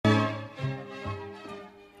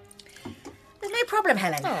No problem,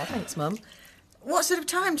 Helen. Oh, thanks, Mum. What sort of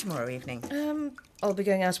time tomorrow evening? I'll be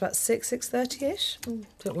going out about 6:30ish.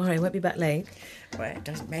 Don't worry, I won't be back late. Well, it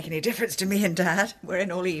doesn't make any difference to me and Dad. We're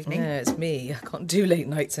in all evening. No, it's me. I can't do late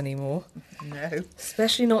nights anymore. No.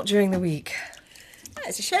 Especially not during the week.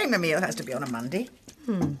 It's a shame the meal has to be on a Monday.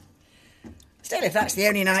 Still, if that's the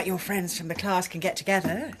only night your friends from the class can get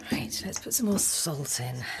together. Right, let's put some more salt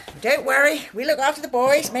in. Don't worry, we look after the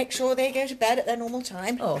boys, make sure they go to bed at their normal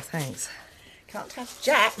time. Oh, thanks. Can't have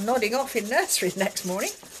Jack nodding off in nursery next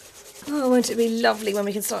morning. Oh, won't it be lovely when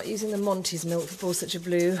we can start using the Monty's milk for such a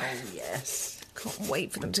blue? Oh, yes. Can't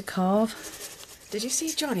wait for them to calve. Did you see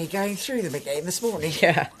Johnny going through them again this morning?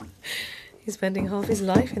 Yeah. He's spending half his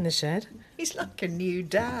life in the shed. He's like a new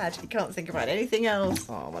dad. He can't think about anything else.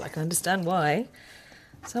 Oh, well, I can understand why.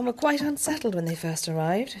 Some were quite unsettled when they first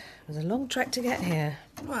arrived. It was a long trek to get here.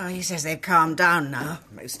 Well, he says they've calmed down now,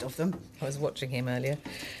 most of them. I was watching him earlier.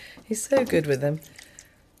 He's so good with them.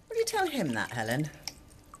 Will you tell him that, Helen?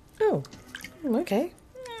 Oh, okay.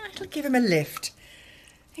 It'll give him a lift.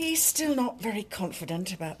 He's still not very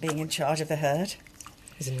confident about being in charge of the herd.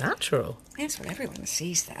 He's a natural. Yes, well, everyone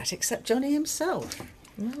sees that, except Johnny himself.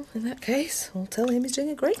 Well, in that case, I'll tell him he's doing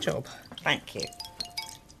a great job. Thank you.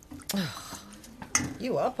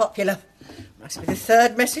 You are popular. Must be the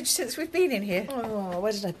third message since we've been in here. Oh,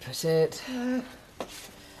 where did I put it? Here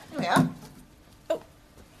we are. Oh,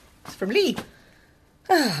 it's from Lee.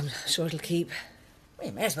 I'm sure it'll keep.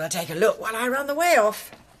 We may as well take a look while I run the way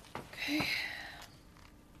off. Okay.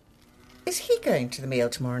 Is he going to the meal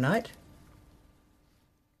tomorrow night?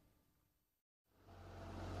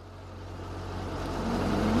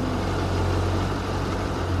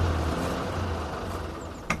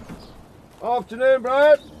 Afternoon,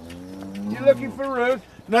 Brad. You looking for Ruth?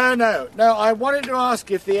 No. I wanted to ask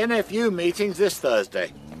if the NFU meeting's this Thursday.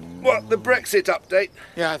 What, the Brexit update?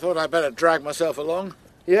 Yeah, I thought I'd better drag myself along.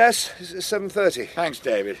 Yes, it's at 7:30. Thanks,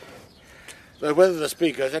 David. Though whether the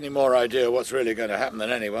speaker has any more idea what's really going to happen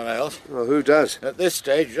than anyone else. Well, who does? At this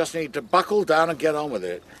stage, you just need to buckle down and get on with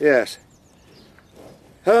it. Yes.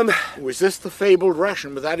 Was this the fabled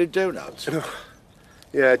ration with added donuts?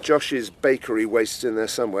 Yeah, Josh's bakery wastes in there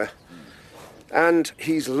somewhere. And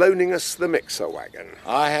he's loaning us the mixer wagon.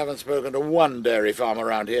 I haven't spoken to one dairy farm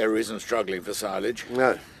around here who isn't struggling for silage.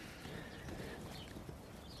 No.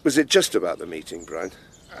 Was it just about the meeting, Brian?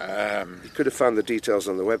 You could have found the details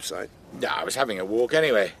on the website. No, I was having a walk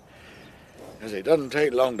anyway. As it doesn't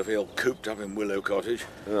take long to feel cooped up in Willow Cottage.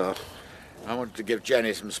 Oh. I wanted to give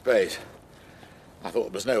Jenny some space. I thought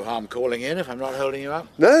there was no harm calling in if I'm not holding you up.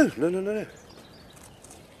 No.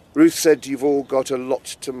 Ruth said you've all got a lot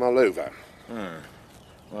to mull over.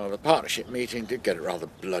 Well, the partnership meeting did get rather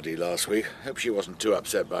bloody last week. Hope she wasn't too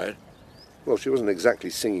upset by it. Well, she wasn't exactly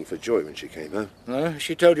singing for joy when she came home. No?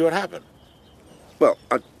 She told you what happened? Well,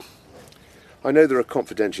 I know there are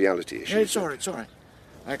confidentiality issues. Yeah, it's all right.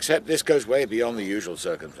 I accept this goes way beyond the usual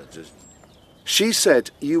circumstances. She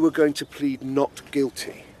said you were going to plead not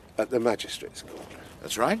guilty at the magistrate's court.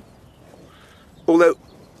 That's right. Although,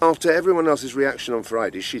 after everyone else's reaction on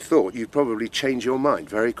Friday, she thought you'd probably change your mind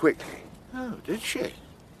very quickly. Oh, did she?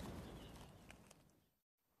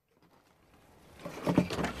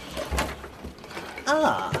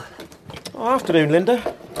 Ah, Oh, afternoon,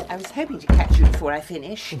 Linda. I was hoping to catch you before I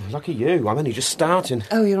finish. Lucky you. I'm only just starting.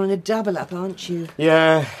 Oh, you're on a double-up, aren't you?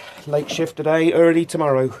 Yeah, late shift today, early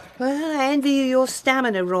tomorrow. Well, I envy you your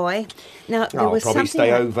stamina, Roy. Now, there I'll was probably something...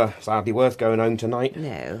 stay over. It's hardly worth going home tonight.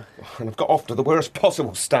 No. And I've got off to the worst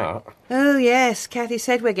possible start. Oh, yes. Kathy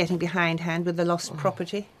said we're getting behindhand with the lost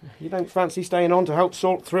property. You don't fancy staying on to help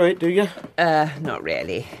sort through it, do you? Not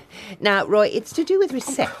really. Now, Roy, it's to do with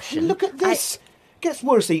reception. Look at this. Gets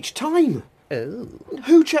worse each time. Oh.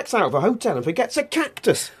 Who checks out of a hotel and forgets a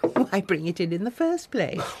cactus? Why bring it in the first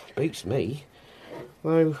place? Beats me.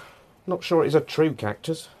 Though, not sure it's a true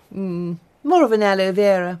cactus. More of an aloe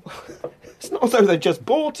vera. It's not as though they just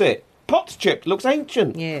bought it. Pot's chipped, looks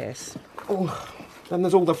ancient. Yes. Oh, then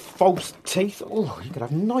there's all the false teeth. Oh, you could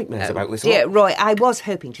have nightmares about this. Dear lot. Roy, I was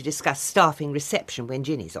hoping to discuss staffing reception when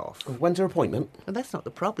Ginny's off. When's her appointment? Well, that's not the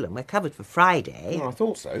problem. We're covered for Friday. Oh, I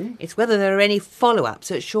thought so. It's whether there are any follow-ups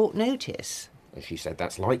at short notice. She said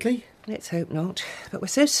that's likely. Let's hope not. But we're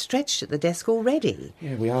so stretched at the desk already.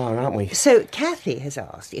 Yeah, we are, aren't we? So Kathy has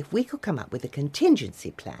asked if we could come up with a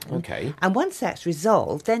contingency plan. OK. And once that's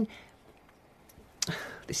resolved, then...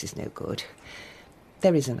 This is no good.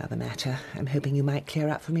 There is another matter I'm hoping you might clear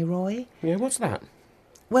up for me, Roy. Yeah, what's that?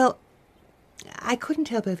 Well, I couldn't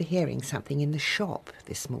help overhearing something in the shop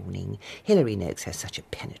this morning. Hilary Noakes has such a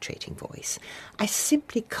penetrating voice. I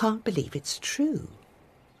simply can't believe it's true.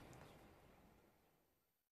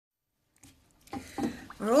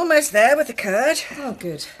 We're almost there with the curd. Oh,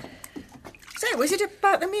 good. So, is it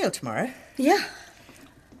about the meal tomorrow? Yeah.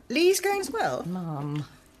 Lee's going as well? Mum.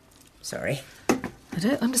 Sorry. I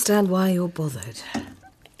don't understand why you're bothered.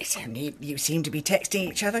 It's only you seem to be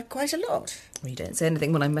texting each other quite a lot. Well, you don't say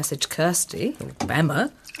anything when I message Kirsty or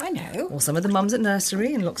Bemma. I know. Or some of the mums at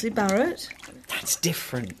nursery in Loxley Barrett. That's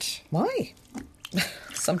different. Why?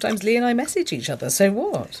 Sometimes Lee and I message each other, so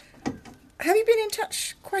what? Have you been in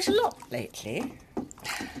touch quite a lot lately?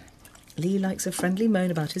 Lee likes a friendly moan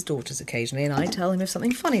about his daughters occasionally, and I tell him if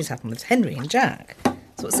something funny's happened with Henry and Jack.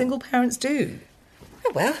 That's what single parents do.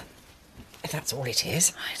 Oh, well, if that's all it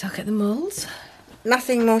is. Right, I'll get the moulds.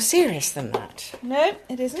 Nothing more serious than that. No,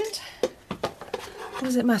 it isn't. What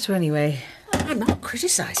does it matter anyway? I'm not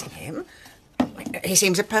criticising him. He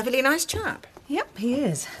seems a perfectly nice chap. Yep, he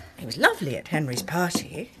is. He was lovely at Henry's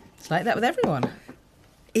party. It's like that with everyone.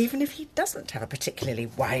 Even if he doesn't have a particularly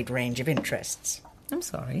wide range of interests. I'm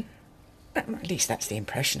sorry. At least that's the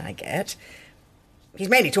impression I get. He's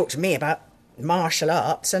mainly talked to me about martial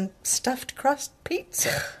arts and stuffed crust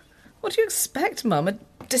pizza. What do you expect, Mum? A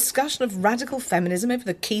discussion of radical feminism over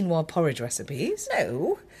the quinoa porridge recipes?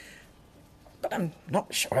 No, but I'm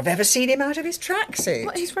not sure I've ever seen him out of his tracksuit.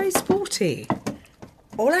 Well, he's very sporty.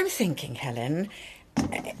 All I'm thinking, Helen,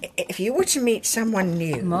 if you were to meet someone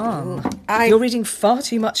new... Mum, you're reading far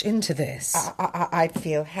too much into this. I'd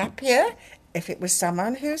feel happier if it was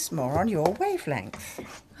someone who's more on your wavelength.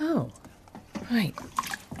 Oh, right.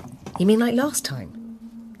 You mean like last time?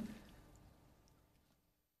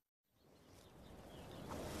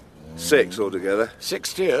 6 altogether. 6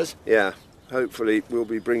 steers? Yeah. Hopefully we'll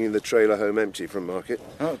be bringing the trailer home empty from market.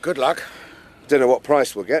 Oh, good luck. Don't know what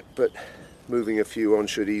price we'll get, but moving a few on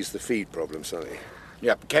should ease the feed problem slightly.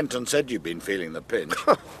 Yep, Kenton said you've been feeling the pinch.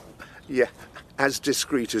 Yeah, as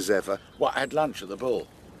discreet as ever. What, I had lunch at the Bull.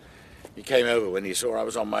 He came over when he saw I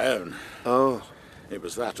was on my own. Oh. It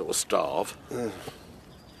was that or starve.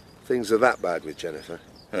 Things are that bad with Jennifer.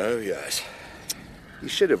 Oh, yes. You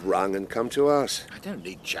should have rung and come to us. I don't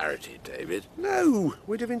need charity, David. No,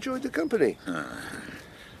 we'd have enjoyed the company.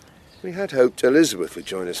 We had hoped Elizabeth would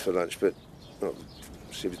join us for lunch, but well,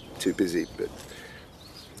 she was too busy. But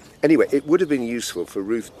anyway, it would have been useful for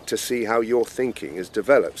Ruth to see how your thinking has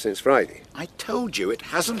developed since Friday. I told you it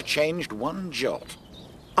hasn't changed one jot.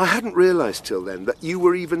 I hadn't realised till then that you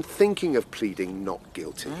were even thinking of pleading not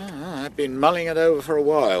guilty. I've been mulling it over for a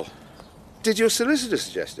while. Did your solicitor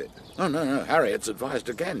suggest it? Oh, no, Harriet's advised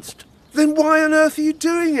against. Then why on earth are you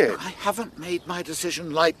doing it? I haven't made my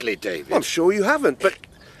decision lightly, David. Well, I'm sure you haven't, but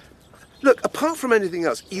look, apart from anything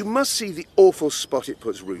else, you must see the awful spot it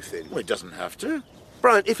puts Ruth in. Well, it doesn't have to.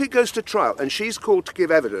 Brian, if it goes to trial and she's called to give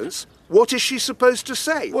evidence, what is she supposed to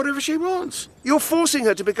say? Whatever she wants. You're forcing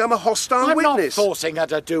her to become a hostile I'm witness. not forcing her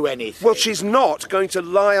to do anything. Well, she's not going to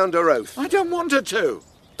lie under oath. I don't want her to.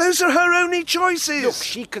 Those are her only choices. Look,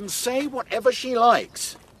 she can say whatever she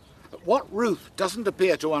likes. But what Ruth doesn't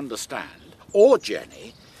appear to understand, or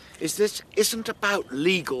Jenny, is this isn't about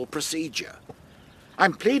legal procedure.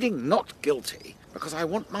 I'm pleading not guilty because I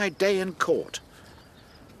want my day in court.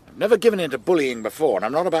 I've never given in to bullying before, and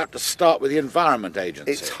I'm not about to start with the Environment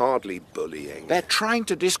Agency. It's hardly bullying. They're trying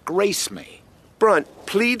to disgrace me. Brian,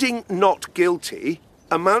 pleading not guilty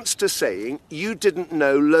amounts to saying you didn't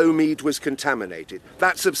know Low Mead was contaminated.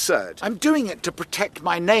 That's absurd. I'm doing it to protect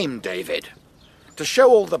my name, David. To show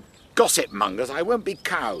all the gossip mongers I won't be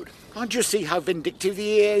cowed. Can't you see how vindictive the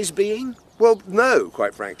EA is being? Well, no,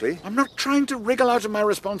 quite frankly. I'm not trying to wriggle out of my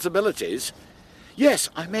responsibilities. Yes,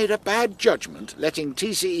 I made a bad judgment letting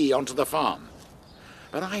TCE onto the farm.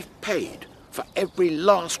 But I've paid for every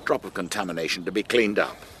last drop of contamination to be cleaned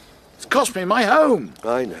up. It's cost me my home.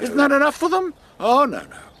 I know. Isn't that enough for them? Oh, no.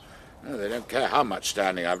 No, they don't care how much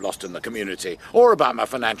standing I've lost in the community or about my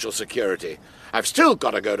financial security. I've still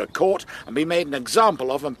got to go to court and be made an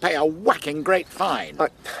example of and pay a whacking great fine.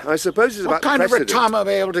 I suppose it's about what kind of precedent. retirement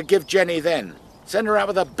will I be able to give Jenny then? Send her out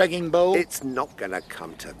with a begging bowl? It's not going to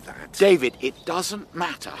come to that. David, it doesn't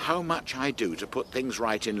matter how much I do to put things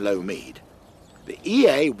right in Low Mead. The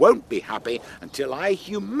EA won't be happy until I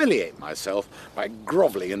humiliate myself by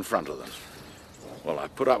grovelling in front of them. Well,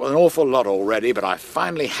 I've put up with an awful lot already, but I've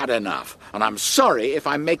finally had enough. And I'm sorry if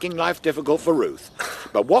I'm making life difficult for Ruth.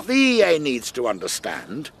 But what the EA needs to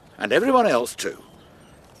understand, and everyone else too,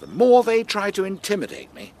 the more they try to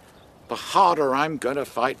intimidate me, the harder I'm going to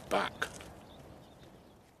fight back.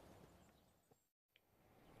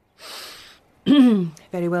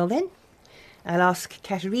 Very well then. I'll ask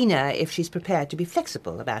Katerina if she's prepared to be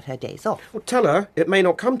flexible about her days off. Well, tell her it may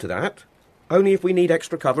not come to that. Only if we need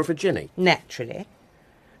extra cover for Ginny. Naturally.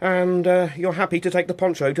 And you're happy to take the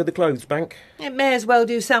poncho to the clothes bank? It may as well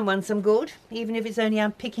do someone some good, even if it's only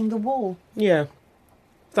unpicking the wall. Yeah.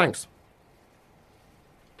 Thanks.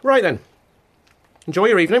 Right then. Enjoy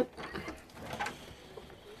your evening.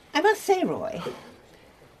 I must say, Roy,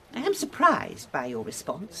 I am surprised by your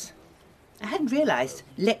response. I hadn't realised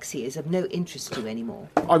Lexi is of no interest to you anymore.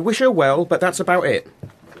 I wish her well, but that's about it.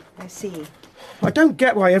 I see. I don't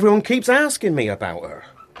get why everyone keeps asking me about her.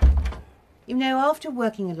 You know, after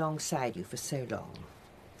working alongside you for so long,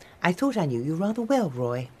 I thought I knew you rather well,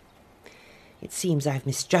 Roy. It seems I've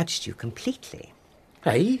misjudged you completely.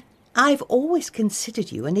 Hey? I've always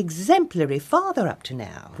considered you an exemplary father up to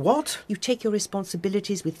now. What? You take your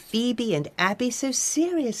responsibilities with Phoebe and Abby so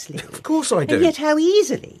seriously. Of course I do. And yet how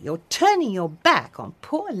easily you're turning your back on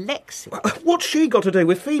poor Lexi. What's she got to do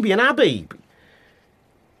with Phoebe and Abby?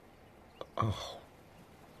 Oh.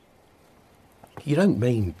 You don't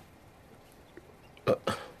mean...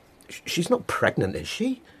 she's not pregnant, is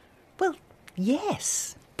she? Well,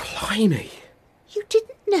 yes. Blimey. You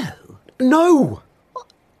didn't know? No!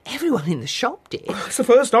 Everyone in the shop did. It's the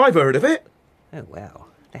first I've heard of it. Oh, well,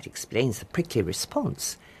 that explains the prickly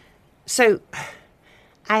response. So,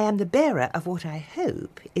 I am the bearer of what I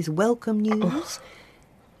hope is welcome news.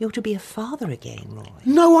 You're to be a father again, Roy.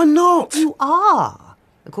 No, I'm not. You are.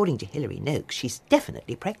 According to Hilary Noakes, she's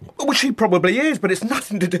definitely pregnant. Well, she probably is, but it's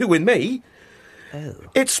nothing to do with me. Oh.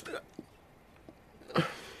 It's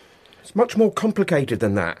much more complicated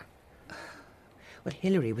than that. Well,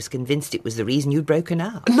 Hilary was convinced it was the reason you'd broken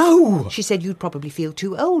up. No! She said you'd probably feel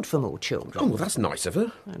too old for more children. Oh, well, that's nice of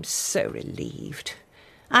her. I'm so relieved.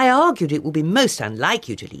 I argued it would be most unlike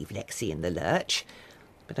you to leave Lexi in the lurch,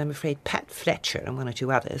 but I'm afraid Pat Fletcher and one or two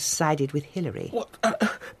others sided with Hilary. What?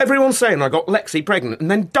 Everyone's saying I got Lexi pregnant and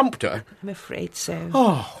then dumped her. I'm afraid so.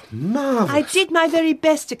 Oh, marvellous. I did my very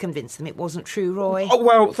best to convince them it wasn't true, Roy. Oh,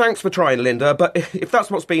 well, thanks for trying, Linda, but if that's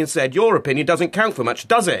what's being said, your opinion doesn't count for much,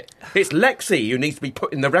 does it? It's Lexi who needs to be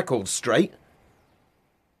putting the records straight.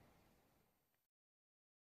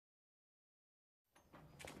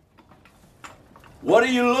 What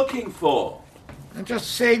are you looking for? I'm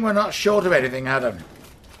just seeing we're not short of anything, Adam.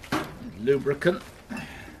 Lubricant,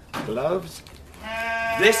 gloves.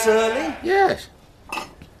 This early? Yes.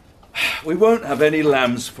 We won't have any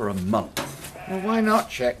lambs for a month. Well, why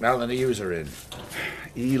not check now that the ewes are in?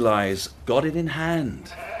 Eli's got it in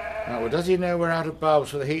hand. Oh, well, does he know we're out of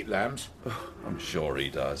bulbs for the heat lamps? I'm sure he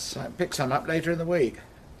does. So I can pick some up later in the week.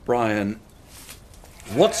 Brian,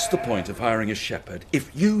 what's the point of hiring a shepherd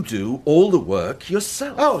if you do all the work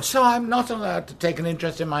yourself? Oh, so I'm not allowed to take an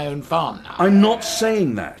interest in my own farm now? I'm not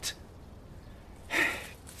saying that.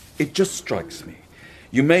 It just strikes me.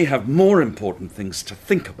 You may have more important things to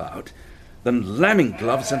think about than lambing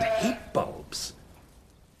gloves and heat bulbs.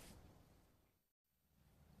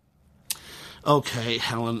 OK,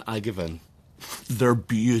 Helen, I give in. They're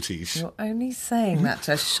beauties. You're only saying that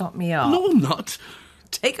to shut me up. No, I'm not.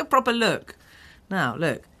 Take a proper look. Now,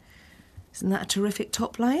 look. Isn't that a terrific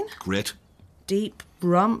top line? Great. Deep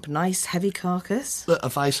rump, nice heavy carcass.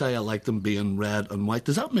 If I say I like them being red and white,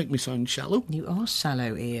 does that make me sound shallow? You are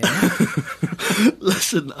shallow, Ian.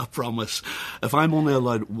 Listen, I promise. If I'm only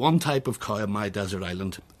allowed one type of cow on my desert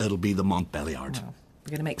island, it'll be the Montbéliard. Well,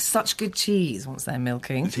 we're going to make such good cheese once they're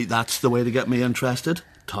milking. See, that's the way to get me interested.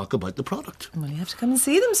 Talk about the product. Well, you have to come and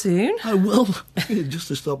see them soon. I will. Just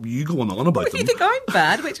to stop you going on about What, them. you think I'm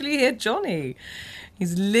bad? Wait till you hear Johnny.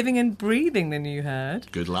 He's living and breathing the new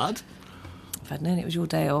herd. Good lad. If I'd known it was your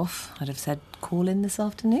day off, I'd have said call in this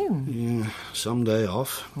afternoon. Yeah, some day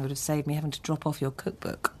off. It would have saved me having to drop off your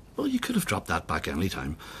cookbook. Well, you could have dropped that back any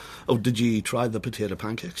time. Oh, did you try the potato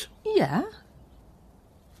pancakes? Yeah.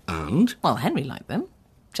 And? Well, Henry liked them.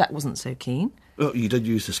 Jack wasn't so keen. Oh, you did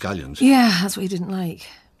use the scallions? Yeah, that's what he didn't like.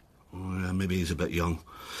 Oh, yeah, maybe he's a bit young.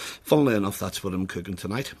 Funnily enough, that's what I'm cooking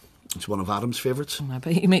tonight. It's one of Adam's favourites. I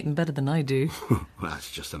bet you make them better than I do. That's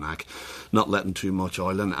just a knack. Not letting too much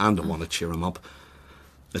oil in, and I want to cheer him up.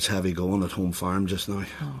 It's heavy going at home farm just now,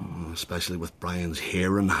 especially with Brian's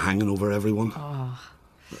hearing hanging over everyone.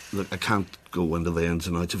 Look, I can't go into the ins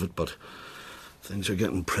and outs of it, but things are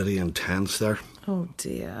getting pretty intense there. Oh,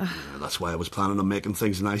 dear. Yeah, that's why I was planning on making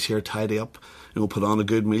things nice here, tidy up, put on a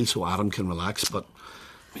good meal so Adam can relax, but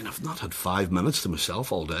I've not had 5 minutes to myself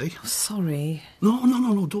all day. Sorry.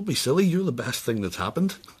 No, don't be silly. You're the best thing that's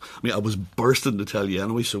happened. I was bursting to tell you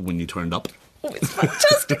anyway, so when you turned up... Oh, it's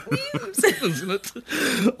fantastic news! Isn't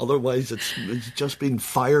it? Otherwise, it's just been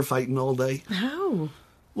firefighting all day. How?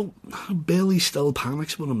 Well, Bailey still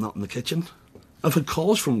panics when I'm not in the kitchen. I've had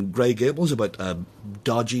calls from Grey Gables about a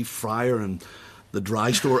dodgy fryer and the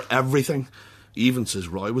dry store, everything. Even says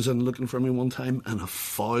Roy was in looking for me one time in a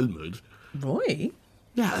foul mood. Roy?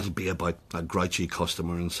 Yeah, it'll be about a grouchy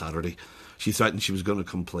customer on Saturday. She threatened she was going to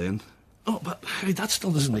complain. Oh, but hey, that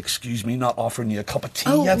still doesn't excuse me not offering you a cup of tea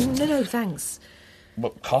Oh, yet. no, thanks.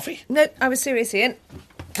 What, coffee? No, I was serious, Ian.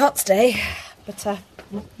 Can't stay. But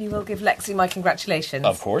you will give Lexi my congratulations.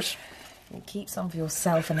 Of course. And keep some for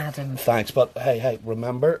yourself and Adam. Thanks, but hey,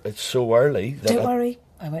 remember, it's so early that... Don't worry,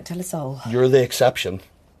 I won't tell a soul. You're the exception.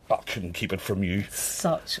 I couldn't keep it from you.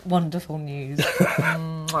 Such wonderful news.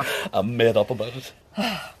 I'm made up about it.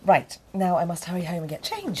 Right, now I must hurry home and get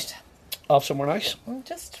changed. Off somewhere nice?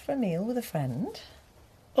 Just for a meal with a friend.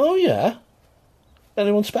 Oh, yeah?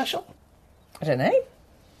 Anyone special? I don't know.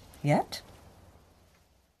 Yet.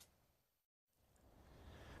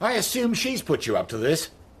 I assume she's put you up to this.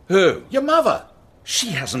 Who? Your mother. She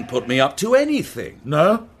hasn't put me up to anything.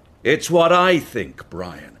 No? It's what I think,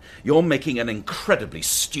 Brian. You're making an incredibly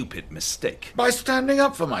stupid mistake. By standing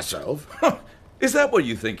up for myself? Is that what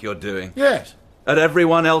you think you're doing? Yes. At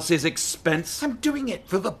everyone else's expense? I'm doing it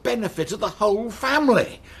for the benefit of the whole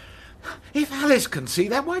family. If Alice can see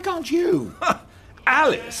that, why can't you?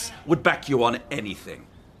 Alice would back you on anything.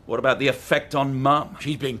 What about the effect on Mum?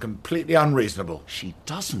 She's being completely unreasonable. She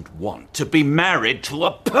doesn't want to be married to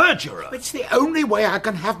a perjurer. It's the only way I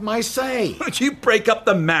can have my say. Would you break up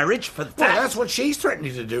the marriage for that? Well, that's what she's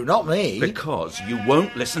threatening to do, not me. Because you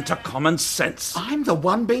won't listen to common sense. I'm the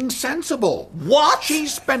one being sensible. What?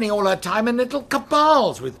 She's spending all her time in little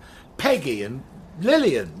cabals with Peggy and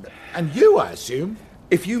Lillian. And you, I assume.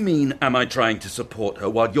 If you mean, am I trying to support her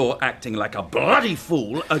while you're acting like a bloody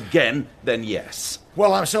fool again, then yes.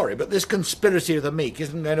 Well, I'm sorry, but this conspiracy of the meek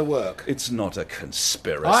isn't going to work. It's not a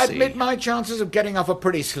conspiracy. I admit my chances of getting off are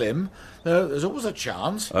pretty slim, though there's always a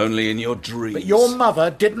chance. Only in your dreams. But your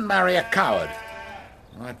mother didn't marry a coward.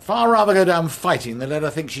 I'd far rather go down fighting than let her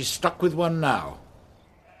think she's stuck with one now.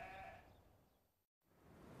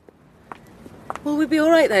 Will we be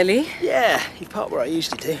all right there, Lee? Yeah, you park where I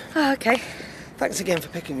usually do. Oh, OK. Thanks again for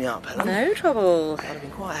picking me up, Helen. No trouble. I'd have been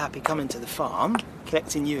quite happy coming to the farm,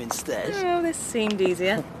 collecting you instead. Oh, this seemed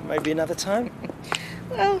easier. Maybe another time.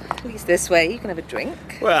 Well, at least this way you can have a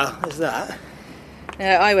drink. Well, there's that. No,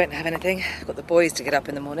 I won't have anything. I've got the boys to get up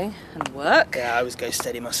in the morning and work. Yeah, I always go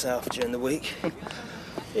steady myself during the week.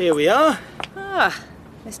 Here we are. Ah,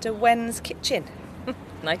 Mr. Wen's kitchen.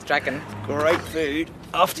 Nice dragon. Great food.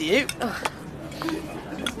 After you. Oh.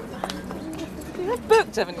 You have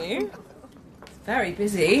booked, haven't you? Very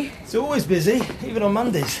busy. It's always busy, even on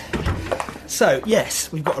Mondays. So,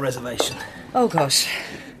 yes, we've got a reservation. Oh, gosh.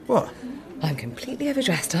 What? I'm completely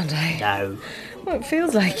overdressed, aren't I? No. Well, it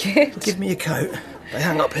feels like it. Give me your coat. They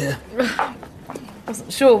hang up here.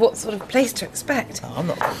 Wasn't sure what sort of place to expect. Oh, I'm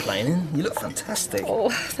not complaining. You look fantastic. Oh,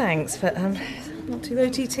 thanks, but not too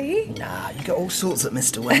OTT? Nah, you got all sorts at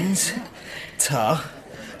Mr. Wen's. Tar.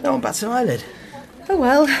 No one bats an eyelid. Oh,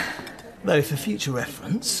 well. Though, for future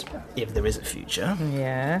reference, if there is a future...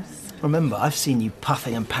 Yes? Remember, I've seen you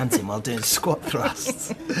puffing and panting while doing squat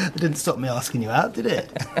thrusts. It didn't stop me asking you out, did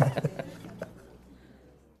it?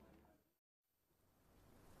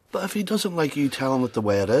 But if he doesn't like you, tell him it the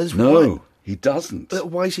way it is. No, Why? he doesn't.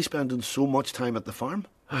 Why is he spending so much time at the farm?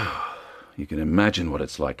 You can imagine what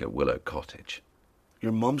it's like at Willow Cottage.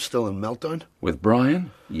 Your mum's still in meltdown? With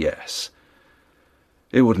Brian? Yes.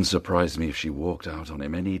 It wouldn't surprise me if she walked out on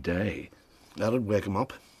him any day. That'd wake him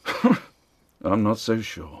up. I'm not so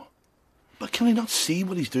sure. But can he not see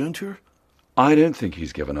what he's doing to her? I don't think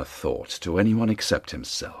he's given a thought to anyone except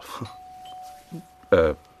himself.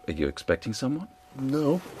 Are you expecting someone?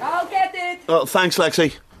 No. I'll get it! Oh, thanks,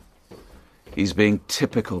 Lexi. He's being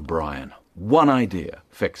typical Brian. One idea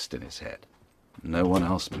fixed in his head. No one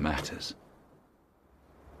else matters.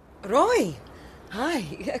 Roy! Hi,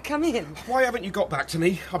 come in. Why haven't you got back to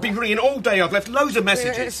me? I've been ringing all day. I've left loads of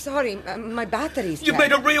messages. Sorry, my battery's You've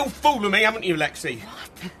made a real fool of me, haven't you, Lexi?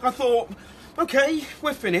 What? I thought, OK,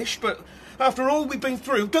 we're finished, but after all we've been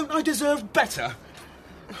through, don't I deserve better?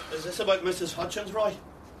 Is this about Mrs. Hutchins, Roy?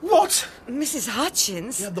 What? Mrs.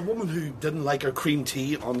 Hutchins? Yeah, the woman who didn't like her cream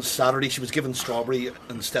tea on Saturday. She was given strawberry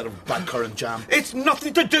instead of blackcurrant jam. It's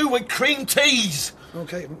nothing to do with cream teas.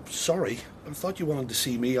 OK, I'm sorry. I thought you wanted to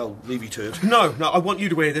see me. I'll leave you to it. No, I want you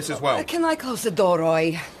to hear this as well. Can I close the door,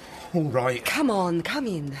 Roy? All right. Come on, come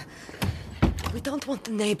in. We don't want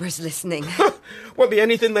the neighbours listening. Won't be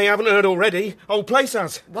anything they haven't heard already. Whole place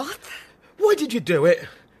has. What? Why did you do it?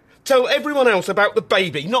 Tell everyone else about the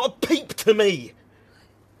baby, not a peep to me.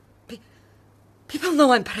 People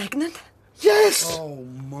know I'm pregnant? Yes! Oh,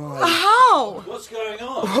 my. How? What's going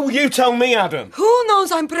on? Oh, you tell me, Adam. Who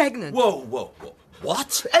knows I'm pregnant? Whoa.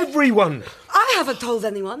 What? Everyone. I haven't told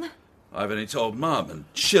anyone. I've only told Mum, and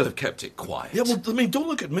she'll have kept it quiet. Yeah, well, I mean, don't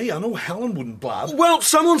look at me. I know Helen wouldn't blab. Well,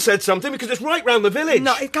 someone said something because it's right round the village.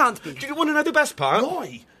 No, it can't be. Do you want to know the best part?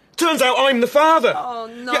 Why? Turns out I'm the father. Oh,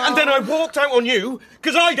 no. Yeah, and then I walked out on you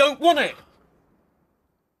because I don't want it.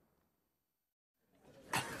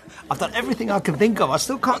 I've done everything I can think of. I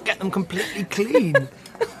still can't get them completely clean.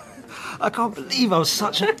 I can't believe I was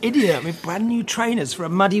such an idiot. I mean, brand new trainers for a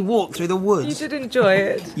muddy walk through the woods. You did enjoy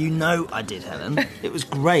it. You know I did, Helen. It was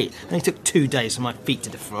great. It only took 2 days for my feet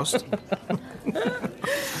to defrost.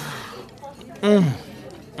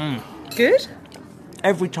 Good?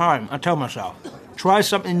 Every time I tell myself, try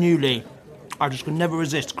something new, Lee. I just could never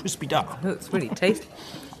resist crispy duck. Oh, it's really tasty.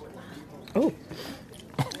 Oh.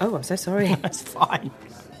 Oh, I'm so sorry. That's fine.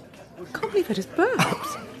 I can't believe I just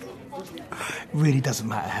burped. Really doesn't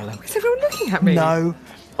matter, Helen. Is everyone looking at me? No.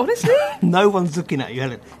 Honestly? No one's looking at you,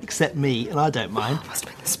 Helen, except me, and I don't mind. Must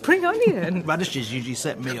have been the spring onion. Radishes usually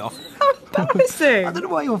set me off. How embarrassing. I don't know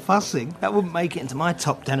why you're fussing. That wouldn't make it into my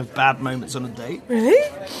top 10 of bad moments on a date. Really?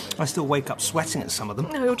 I still wake up sweating at some of them.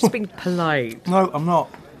 No, you're just being polite. No, I'm not.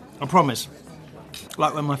 I promise.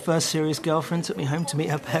 Like when my first serious girlfriend took me home to meet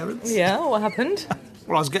her parents. Yeah, what happened?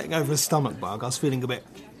 Well, I was getting over a stomach bug. I was feeling a bit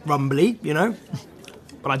rumbly, you know.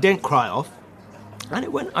 But I didn't cry off. And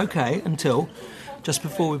it went okay until, just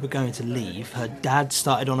before we were going to leave, her dad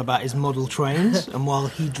started on about his model trains, and while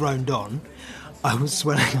he droned on, I was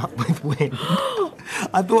swelling up with wind.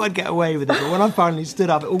 I thought I'd get away with it, but when I finally stood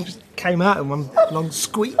up, it all just came out in one long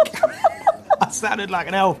squeak. I sounded like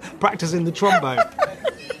an elf practising the trombone.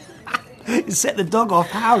 It set the dog off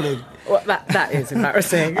howling. Well, that is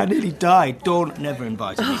embarrassing. I nearly died. Dawn never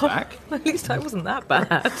invited me back. At least I wasn't that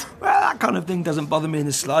bad. Well, that kind of thing doesn't bother me in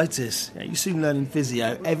the slightest. You soon learn in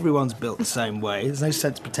physio, everyone's built the same way. There's no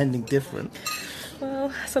sense pretending different.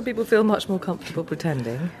 Well, some people feel much more comfortable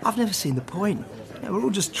pretending. I've never seen the point. We're all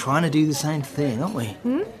just trying to do the same thing, aren't we?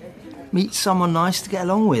 Meet someone nice to get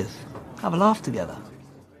along with. Have a laugh together.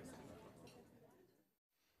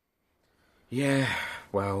 Yeah,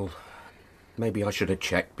 well, maybe I should have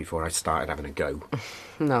checked before I started having a go.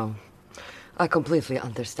 No, I completely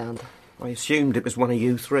understand. I assumed it was one of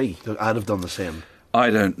you three. I'd have done the same.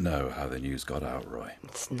 I don't know how the news got out, Roy.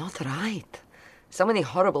 It's not right. So many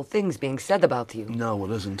horrible things being said about you. No,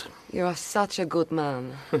 it isn't. You are such a good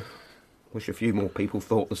man. Wish a few more people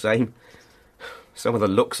thought the same. Some of the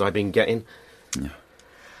looks I've been getting. Yeah.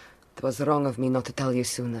 It was wrong of me not to tell you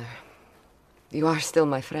sooner. You are still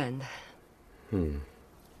my friend.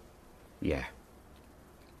 Yeah.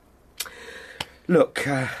 Look,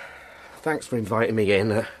 thanks for inviting me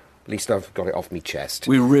in. At least I've got it off me chest.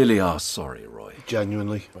 We really are sorry, Roy.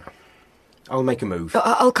 Genuinely. I'll make a move.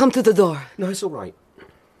 I'll come to the door. No, it's all right.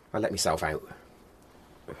 I'll let myself out.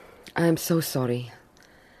 I am so sorry.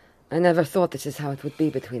 I never thought this is how it would be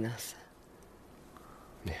between us.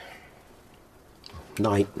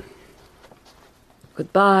 Night.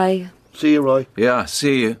 Goodbye. See you, Roy. Yeah,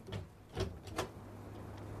 see you.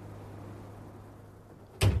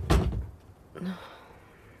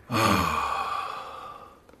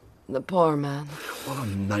 The poor man. What a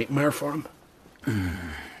nightmare for him.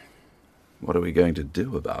 What are we going to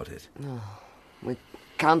do about it? We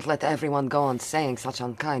can't let everyone go on saying such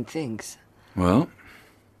unkind things. Well,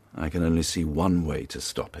 I can only see one way to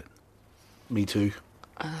stop it. Me too.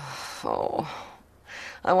 Oh,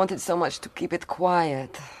 I wanted so much to keep it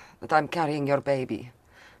quiet that I'm carrying your baby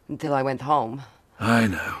until I went home. I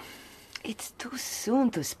know. It's too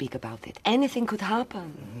soon to speak about it. Anything could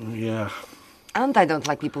happen. Yeah. And I don't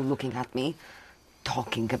like people looking at me,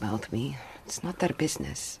 talking about me. It's not their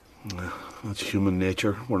business. That's human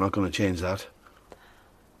nature. We're not going to change that.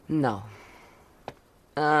 No.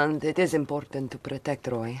 And it is important to protect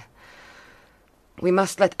Roy. We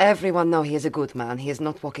must let everyone know he is a good man. He is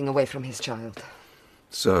not walking away from his child.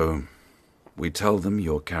 So, we tell them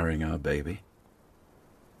you're carrying our baby?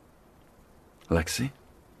 Lexi?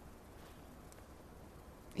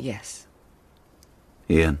 Yes.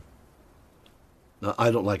 Ian? No,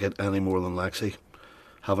 I don't like it any more than Lexi.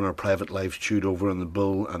 Having our private lives chewed over in the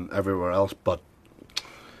Bull and everywhere else, but...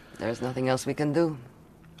 There's nothing else we can do.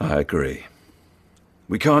 I agree.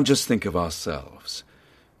 We can't just think of ourselves.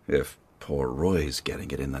 If poor Roy's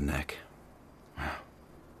getting it in the neck.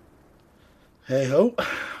 Hey-ho.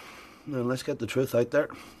 Now let's get the truth out there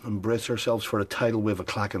and brace ourselves for a tidal wave of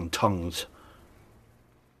clacking tongues.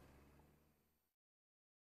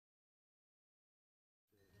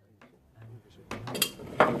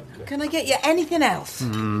 Can I get you anything else?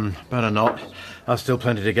 Better not. I've still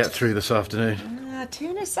plenty to get through this afternoon.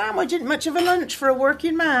 Tuna sandwich isn't much of a lunch for a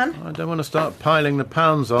working man. I don't want to start piling the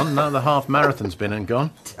pounds on now the half marathon's been and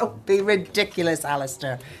gone. Don't be ridiculous,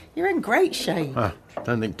 Alistair. You're in great shape.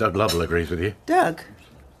 Don't think Doug Lovell agrees with you. Doug?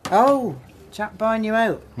 Oh, chap buying you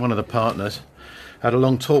out. One of the partners. Had a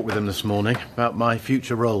long talk with him this morning about my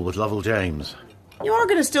future role with Lovell James. You are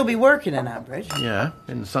going to still be working in Ambridge? Yeah,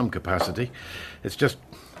 in some capacity. It's just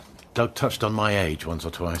Doug touched on my age once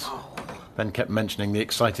or twice. Then kept mentioning the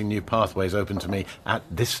exciting new pathways open to me at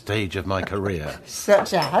this stage of my career.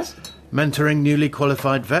 Such as? Mentoring newly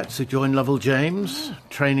qualified vets who join Lovell James,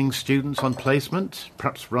 training students on placement,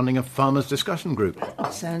 perhaps running a farmers' discussion group.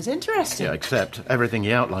 Sounds interesting. Yeah, except everything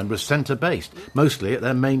he outlined was centre-based, mostly at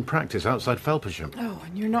their main practice outside Felpersham. Oh,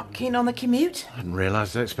 and you're not keen on the commute? I didn't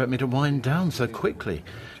realise they expect me to wind down so quickly.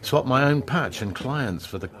 Swap my own patch and clients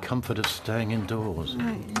for the comfort of staying indoors.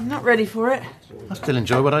 I'm not ready for it. I still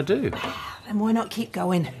enjoy what I do. Then why not keep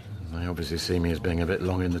going? They obviously see me as being a bit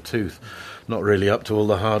long in the tooth. Not really up to all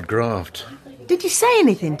the hard graft. Did you say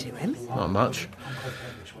anything to him? Not much.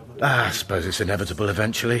 I suppose it's inevitable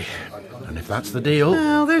eventually. And if that's the deal...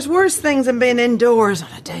 Well, there's worse things than being indoors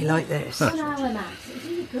on a day like this.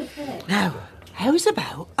 Now, how's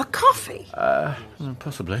about a coffee?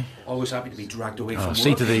 Possibly. Always happy to be dragged away from work.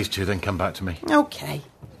 See to these two, then come back to me. OK.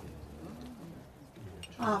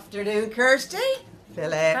 Afternoon, Kirsty.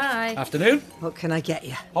 Philip. Hi. Afternoon. What can I get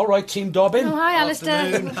you? All right, Team Dobbin. Oh, hi,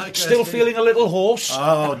 Alistair. Still feeling a little hoarse?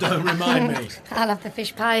 Oh, don't remind me. I'll have the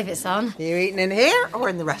fish pie if it's on. Are you eating in here or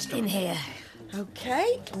in the restaurant? In here.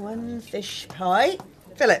 OK, one fish pie.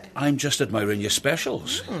 Philip. I'm just admiring your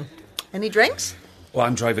specials. Any drinks? Well,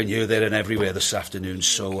 I'm driving you there and everywhere this afternoon,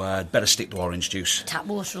 so I'd better stick to orange juice. Tap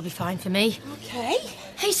water will be fine for me. OK.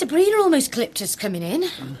 Hey, Sabrina almost clipped us coming in.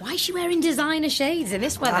 Why is she wearing designer shades in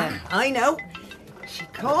this weather? I know. She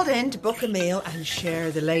called in to book a meal and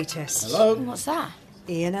share the latest. Hello? What's that?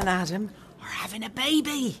 Ian and Adam are having a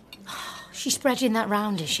baby. She's spreading that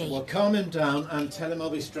round, is she? Well, calm him down and tell him I'll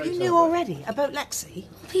be straight You knew already about Lexi?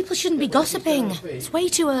 People shouldn't be gossiping. It's way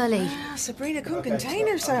too early. Sabrina couldn't contain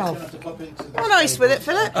herself. What nice with it,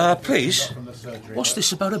 Philip? Please. What's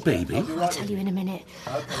this about a baby? I'll tell you in a minute.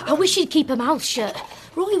 I wish she'd keep her mouth shut.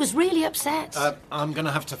 Roy was really upset. I'm going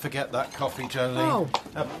to have to forget that coffee, Jolene.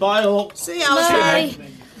 Oh. Bye all. See you, Alistair. Bye.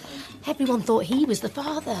 Everyone thought he was the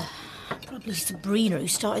father. Probably Sabrina who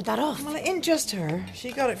started that off. Well, it ain't just her.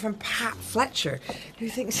 She got it from Pat Fletcher, who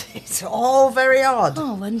thinks it's all very odd.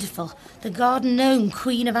 Oh, wonderful. The garden gnome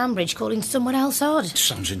Queen of Ambridge calling someone else odd.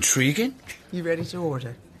 Sounds intriguing. You ready to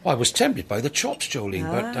order? I was tempted by the chops, Jolene,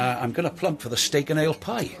 but I'm going to plump for the steak and ale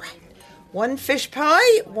pie. Right. One fish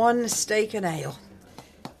pie, one steak and ale.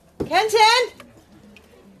 Kenton!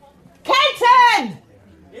 Kenton!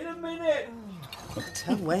 In a minute.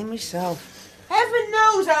 Tell Wayne myself. Heaven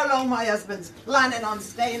knows how long my husband's planning on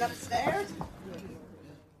staying upstairs.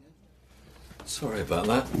 Sorry about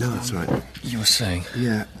that. No, that's all right. You were saying?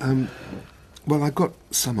 Yeah, well, I got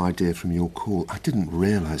some idea from your call. I didn't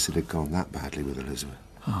realise it had gone that badly with Elizabeth.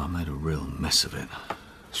 Oh, I made a real mess of it.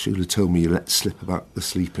 Shula told me you let slip about the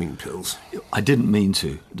sleeping pills. I didn't mean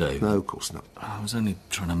to, Dave. No, of course not. I was only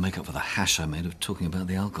trying to make up for the hash I made of talking about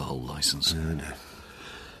the alcohol licence. No.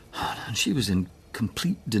 And she was in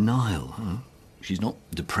complete denial. Huh? She's not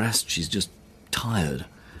depressed, she's just tired.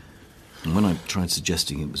 And when I tried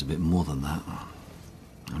suggesting it was a bit more than that,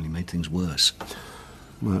 it only made things worse.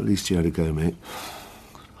 Well, at least you had a go, mate.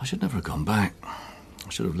 I should never have gone back. I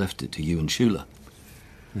should have left it to you and Shula.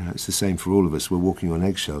 Yeah, it's the same for all of us. We're walking on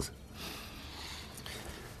eggshells.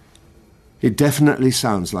 It definitely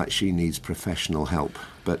sounds like she needs professional help,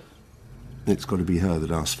 but it's got to be her that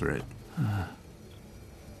asks for it.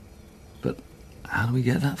 But how do we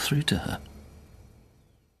get that through to her?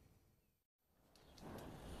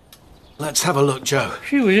 Let's have a look, Joe.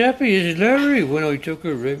 She was happy as Larry when I took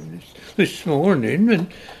her round this morning,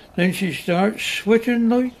 and then she starts sweating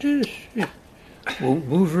like this. Won't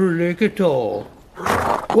move her leg at all.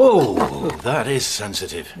 Whoa, that is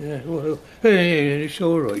sensitive. Yeah, well, hey, it's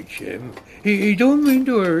all right, Jim. He don't mean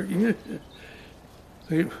to hurt you.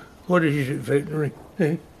 Hey, what is it, veterinary?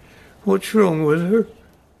 Hey, what's wrong with her?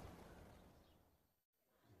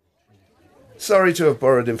 Sorry to have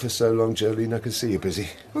borrowed him for so long, Jolene. I can see you're busy.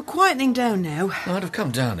 We're quietening down now. I'd have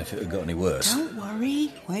come down if it had got any worse. Don't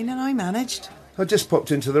worry. Wayne and I managed. I just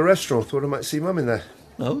popped into the restaurant. Thought I might see Mum in there.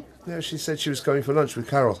 Oh? Yeah, she said she was going for lunch with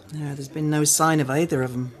Carol. No, there's been no sign of either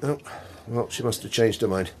of them. Oh, well, she must have changed her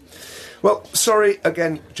mind. Well, sorry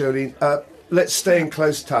again, Jolene. Let's stay in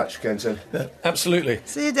close touch, Kenton. Absolutely.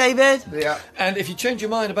 See you, David. Yeah. And if you change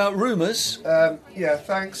your mind about rumours... Yeah,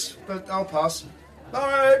 thanks, but I'll pass. All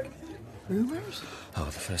right. Rumours? Oh,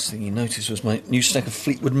 the first thing he noticed was my new stack of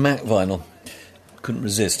Fleetwood Mac vinyl. Couldn't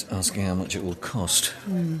resist asking how much it will cost.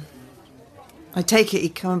 I take it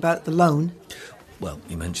he'd come about the loan. Well,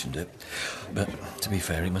 he mentioned it. But to be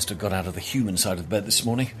fair, he must have got out of the human side of the bed this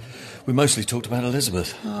morning. We mostly talked about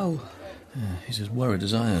Elizabeth. Oh. Yeah, he's as worried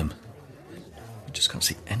as I am. I just can't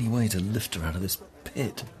see any way to lift her out of this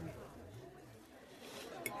pit.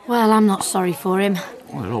 Well, I'm not sorry for him.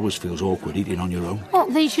 Well, it always feels awkward eating on your own. Well,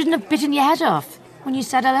 they shouldn't have bitten your head off when you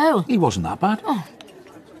said hello. He wasn't that bad. Oh.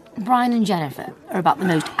 Brian and Jennifer are about the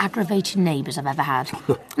most aggravating neighbours I've ever had.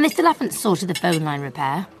 And they still haven't sorted the phone line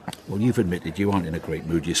repair. Well, you've admitted you aren't in a great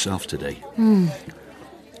mood yourself today.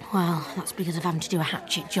 Well, that's because of having to do a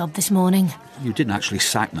hatchet job this morning. You didn't actually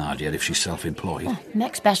sack Nadia if she's self-employed. Oh,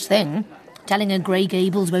 next best thing. Telling her Grey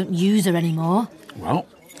Gables won't use her anymore. Well,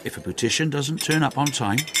 if a petition doesn't turn up on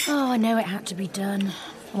time... Oh, I know it had to be done.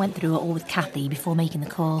 I went through it all with Kathy before making the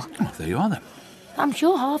call. Oh, there you are then. I'm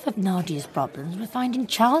sure half of Nadia's problems were finding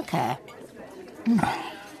childcare.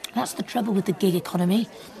 That's the trouble with the gig economy.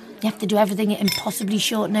 You have to do everything at impossibly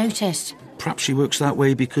short notice. Perhaps she works that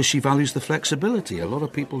way because she values the flexibility. A lot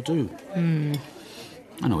of people do.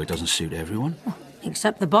 I know it doesn't suit everyone.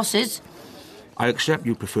 Except the bosses. I accept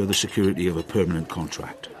you prefer the security of a permanent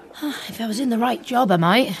contract. If I was in the right job, I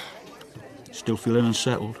might. Still feeling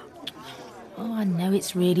unsettled? Oh, I know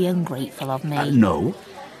it's really ungrateful of me. No.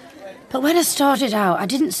 But when I started out, I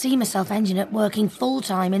didn't see myself ending up working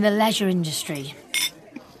full-time in the leisure industry.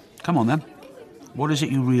 Come on, then. What is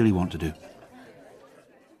it you really want to do?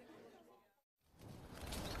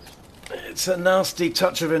 It's a nasty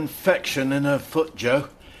touch of infection in her foot, Joe.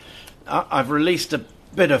 I've released a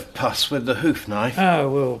bit of pus with the hoof knife. Ah,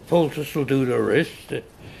 well, poultice will do the rest.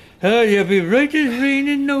 You'll be right as rain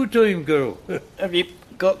in no time, girl. Have you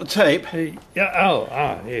got the tape?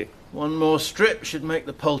 Yeah. One more strip should make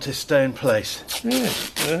the poultice stay in place. Yeah,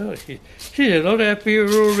 well, she's a lot happier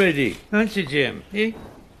already, aren't she, Jim? Eh?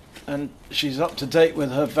 And she's up to date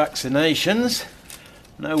with her vaccinations.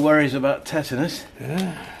 No worries about tetanus.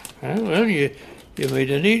 Well, you made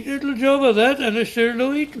a neat little job of that, Alistair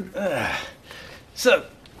Lloyd. So,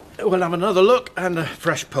 we'll have another look and a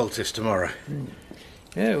fresh poultice tomorrow.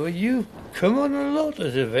 Yeah, well, you've come on a lot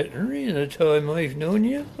as a veterinary in the time I've known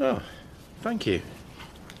you. Oh, thank you.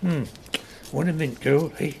 What a minute, girl.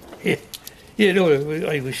 Hey, you know,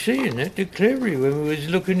 I was saying that to Clary when we was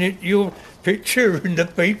looking at your picture in the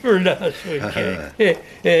paper last week.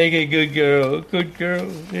 Good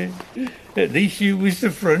girl. At least you was the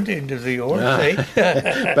front end of the horse,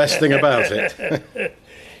 eh? Best thing about it.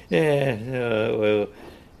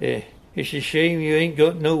 It's a shame you ain't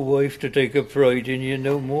got no wife to take a pride in you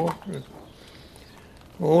no more.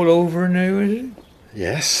 All over now, is it?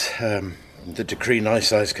 Yes, the decree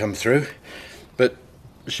nice's come through, but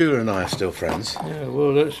Sheila and I are still friends. Yeah,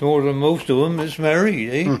 well, that's more than most of them that's married,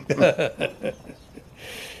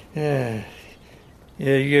 eh?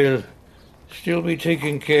 You'll still be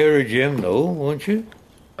taking care of Jim, though, won't you?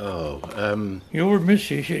 Your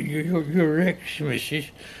missus, your ex-missus,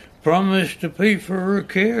 promised to pay for her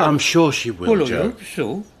care. I'm sure she will, well, Joe. I hope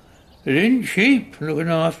so. It ain't cheap looking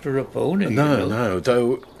after a pony. No,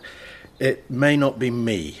 though it may not be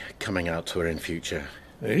me coming out to her in future.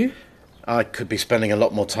 Eh? I could be spending a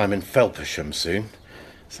lot more time in Felpersham soon.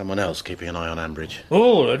 Someone else keeping an eye on Ambridge.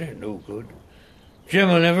 Oh, that ain't no good. Jim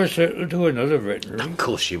will never settle to another veterinary. Of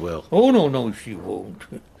course she will. Oh, no, she won't.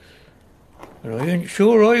 And I ain't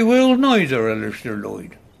sure I will neither, Alistair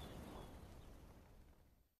Lloyd.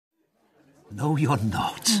 No, you're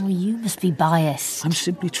not. Oh, you must be biased. I'm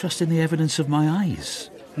simply trusting the evidence of my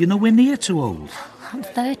eyes. You're nowhere near too old. I'm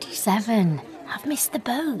 37. I've missed the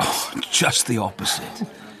boat. Oh, just the opposite.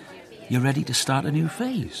 You're ready to start a new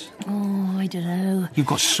phase. Oh, I don't know. You've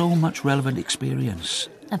got so much relevant experience.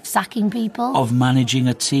 Of sacking people? Of managing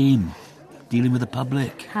a team. Dealing with the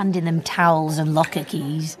public. Handing them towels and locker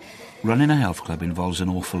keys. Running a health club involves an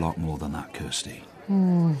awful lot more than that, Kirsty.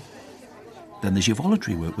 Then there's your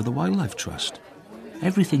voluntary work with the Wildlife Trust.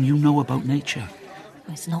 Everything you know about nature.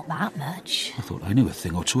 It's not that much. I thought I knew a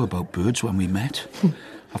thing or two about birds when we met.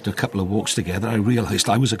 After a couple of walks together, I realised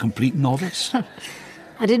I was a complete novice.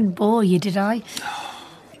 I didn't bore you, did I?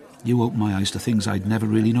 You opened my eyes to things I'd never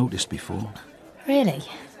really noticed before. Really?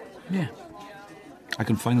 Yeah. I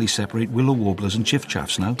can finally separate willow warblers and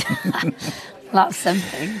chiff-chaffs now. That's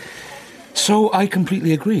something. So I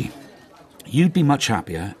completely agree. You'd be much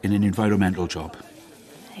happier in an environmental job.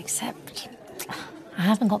 Except I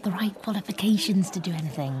haven't got the right qualifications to do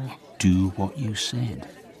anything. Do what you said.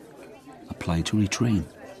 Apply to retrain.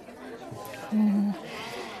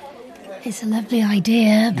 It's a lovely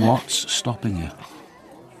idea, but... What's stopping you?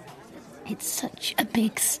 It's such a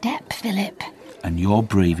big step, Philip. And you're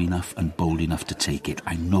brave enough and bold enough to take it.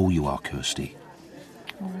 I know you are, Kirsty.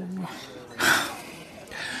 Oh.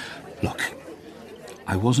 Look,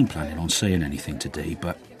 I wasn't planning on saying anything today,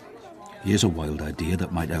 but here's a wild idea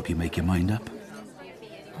that might help you make your mind up.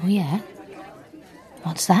 Oh, yeah?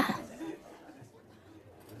 What's that?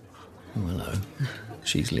 Oh, hello.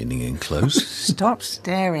 She's leaning in close. Stop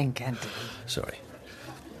staring, Kenton. Sorry.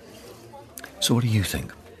 So what do you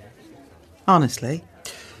think? Honestly?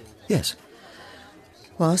 Yes.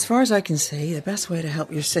 Well, as far as I can see, the best way to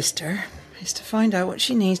help your sister is to find out what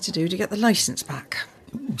she needs to do to get the licence back.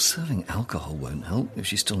 Serving alcohol won't help if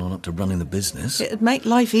she's still not up to running the business. It'd make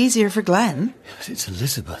life easier for Glenn. It's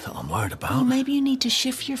Elizabeth that I'm worried about. Well, maybe you need to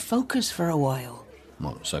shift your focus for a while.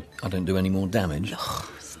 What, so I don't do any more damage?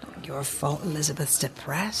 Oh, it's not your fault Elizabeth's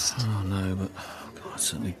depressed. Oh, no, but God, I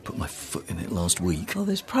certainly put my foot in it last week. Well,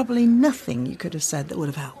 there's probably nothing you could have said that would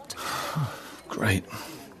have helped. Great.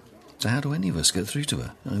 So how do any of us get through to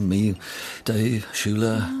her? Me, Dave,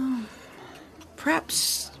 Shula...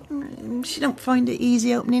 Perhaps she don't find it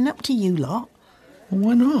easy opening up to you lot. Well,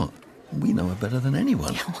 why not? We know her better than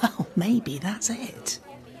anyone. Yeah, well, maybe that's it.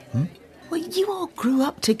 Well, you all grew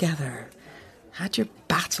up together, had your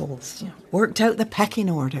battles, worked out the pecking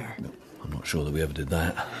order. I'm not sure that we ever did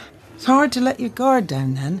that. It's hard to let your guard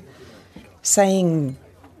down then, saying,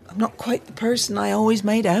 I'm not quite the person I always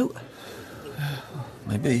made out.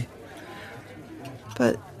 Maybe.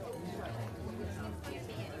 But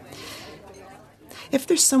if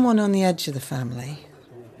there's someone on the edge of the family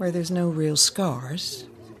where there's no real scars,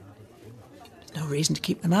 there's no reason to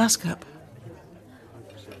keep the mask up.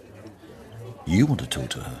 You want to talk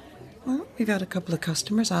to her? Well, we've had a couple of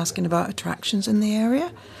customers asking about attractions in the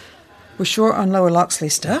area. We're short on Lower Loxley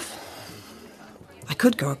stuff. I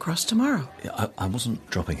could go across tomorrow. Yeah, I wasn't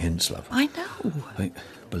dropping hints, love. I know.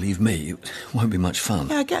 Believe me, it won't be much fun.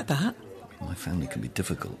 Yeah, I get that. My family can be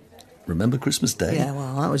difficult. Remember Christmas Day? Yeah,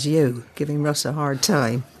 well, that was you, giving Russ a hard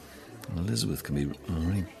time. And Elizabeth can be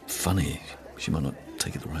really funny. She might not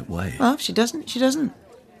take it the right way. Well, if she doesn't, she doesn't.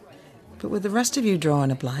 But with the rest of you drawing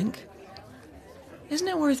a blank, isn't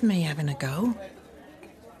it worth me having a go?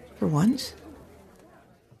 For once.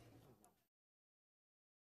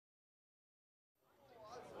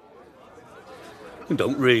 I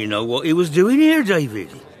don't really know what he was doing here, David.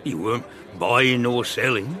 You weren't buying nor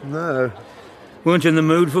selling. No. Weren't in the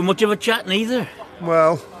mood for much of a chat, neither.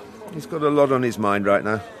 Well, he's got a lot on his mind right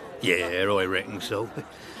now. Yeah, I reckon so.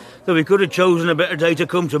 Though he could have chosen a better day to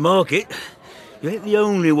come to market. You ain't the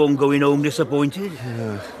only one going home disappointed.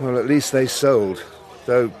 Yeah, well, at least they sold.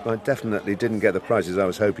 Though I definitely didn't get the prices I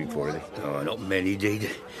was hoping for, really. Oh, not many did.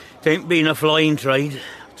 It ain't been a flying trade.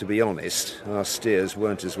 To be honest, our steers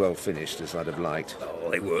weren't as well finished as I'd have liked. Oh,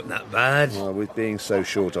 they weren't that bad. Well, with being so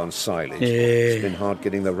short on silage, Yeah. It's been hard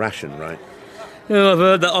getting the ration right. Oh, I've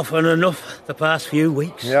heard that often enough the past few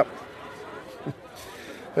weeks. Yep.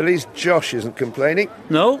 At least Josh isn't complaining.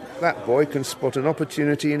 No? That boy can spot an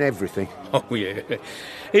opportunity in everything. Oh, yeah.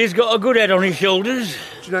 He's got a good head on his shoulders.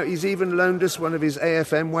 Do you know, he's even loaned us one of his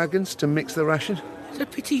AFM wagons to mix the ration. It's a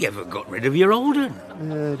pity you ever got rid of your old one.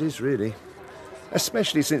 Yeah, it is really.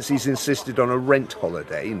 Especially since he's insisted on a rent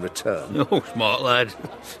holiday in return. Oh, smart lad.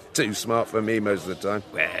 Too smart for me most of the time.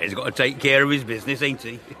 Well, he's got to take care of his business, ain't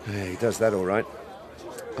he? Yeah, he does that all right.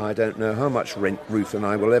 I don't know how much rent Ruth and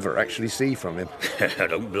I will ever actually see from him. I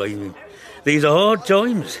don't blame him. These are hard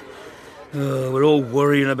times. We're all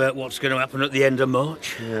worrying about what's going to happen at the end of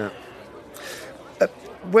March. Yeah.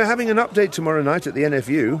 We're having an update tomorrow night at the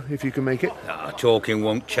NFU, if you can make it. Talking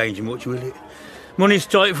won't change much, will it? Money's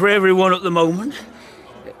tight for everyone at the moment.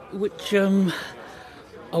 Which, I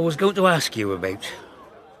was going to ask you about.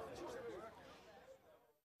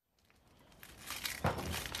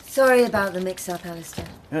 Sorry about the mix-up, Alistair.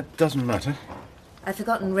 It doesn't matter. I'd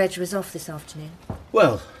forgotten Reg was off this afternoon.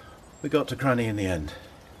 Well, we got to Cranny in the end.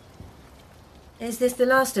 Is this the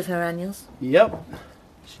last of her annuals? Yep.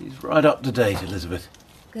 She's right up to date, Elizabeth.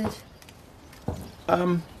 Good.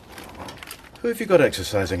 Who have you got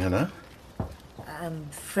exercising her now?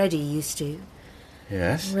 Freddie used to.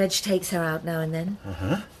 Yes. Reg takes her out now and then.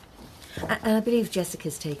 Uh-huh. And I believe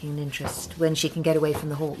Jessica's taking an interest when she can get away from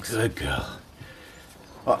the Hawks. Good girl.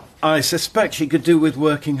 I suspect she could do with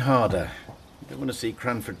working harder. We don't want to see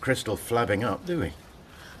Cranford Crystal flabbing up, do we?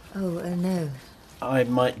 Oh, no. I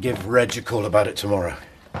might give Reg a call about it tomorrow.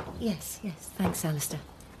 Yes. Thanks, Alistair.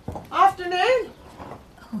 Afternoon.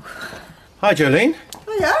 Hi, Jolene.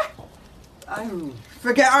 Oh, yeah? I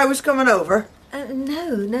forget I was coming over.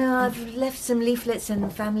 No, I've left some leaflets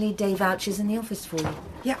and family day vouchers in the office for you.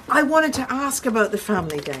 Yeah, I wanted to ask about the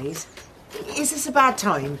family days. Is this a bad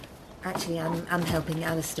time? Actually, I'm helping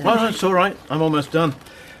Alistair. Oh, it's all right. I'm almost done.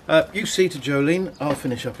 You see to Jolene. I'll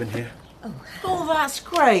finish up in here. Oh, that's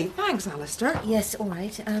great. Thanks, Alistair. Yes, all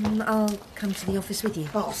right. I'll come to the office with you.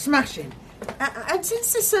 Oh, smashing. And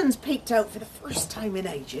since the sun's peeked out for the first time in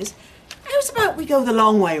ages, how's about we go the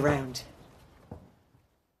long way round?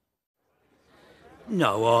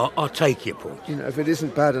 No, I'll take your point. You know, if it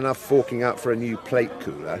isn't bad enough forking out for a new plate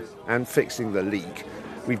cooler and fixing the leak,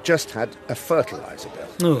 we've just had a fertiliser bill.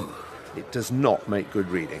 Oh. It does not make good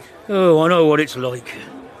reading. Oh, I know what it's like.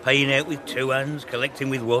 Paying out with two hands, collecting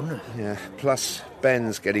with one. Yeah, plus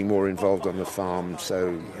Ben's getting more involved on the farm, so...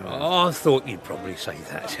 You know. Oh, I thought you'd probably say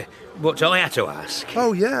that. But I had to ask.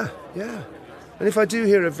 Oh, yeah. And if I do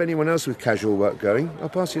hear of anyone else with casual work going, I'll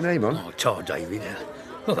pass your name on. Oh, tar, David.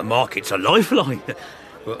 Well, the market's a lifeline.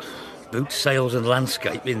 But boot sales and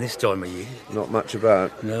landscaping this time of year. Not much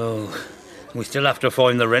about. No. We still have to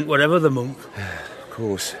find the rent whatever the month. Of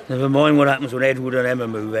course. Never mind what happens when Edward and Emma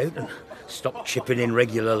move out and stop chipping in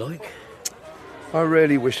regular like. I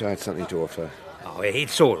really wish I had something to offer. Oh,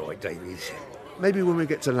 it's all right, David. Maybe when we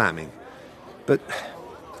get to lambing. But,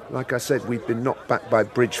 like I said, we've been knocked back by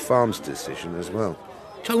Bridge Farm's decision as well.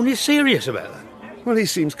 Tony's serious about that? Well, he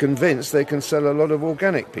seems convinced they can sell a lot of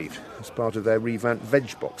organic beef as part of their revamped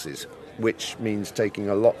veg boxes, which means taking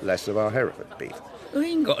a lot less of our Hereford beef. They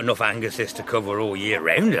ain't got enough Anguses to cover all year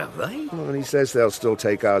round, have they? Well, and he says they'll still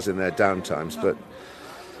take ours in their downtimes, but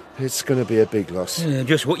it's going to be a big loss. Yeah,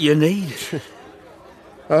 just what you need.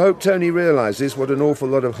 I hope Tony realises what an awful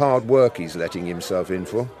lot of hard work he's letting himself in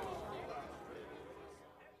for.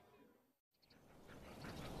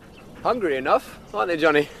 Hungry enough, aren't they,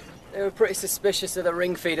 Johnny? They were pretty suspicious of the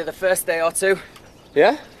ring feeder the first day or two.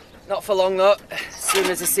 Yeah? Not for long, though. As soon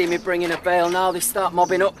as they see me bringing a bale now, they start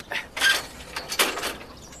mobbing up.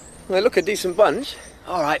 They look a decent bunch.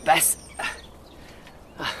 All right, Bess.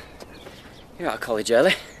 You're out of college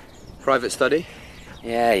early. Private study?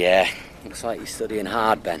 Yeah. Looks like you're studying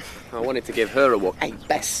hard, Ben. I wanted to give her a walk. Hey,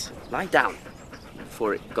 Bess, lie down.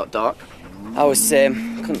 Before it got dark. I was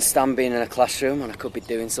same. Couldn't stand being in a classroom when I could be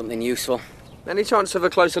doing something useful. Any chance of a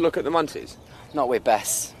closer look at the Munties? Not with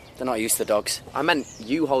Bess. They're not used to dogs. I meant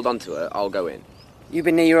you hold on to her, I'll go in. You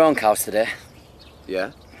been near your own cows today?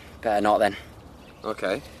 Yeah? Better not, then.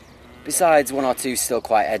 Okay. Besides, one or two's still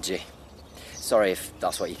quite edgy. Sorry if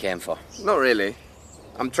that's what you came for. Not really.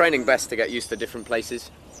 I'm training Bess to get used to different places,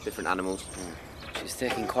 different animals. She's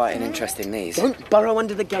taking quite an interest in these. Don't burrow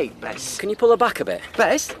under the gate, Bess. Can you pull her back a bit?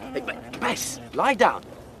 Bess? Hey, Bess, lie down.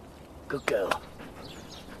 Good girl.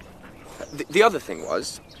 The other thing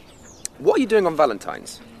was, what are you doing on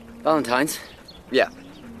Valentine's? Valentine's? Yeah.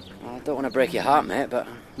 Well, I don't want to break your heart, mate, but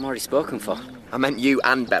I'm already spoken for. I meant you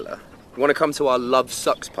and Bella. Want to come to our Love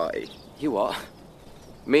Sucks party? You what?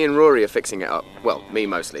 Me and Rory are fixing it up. Well, me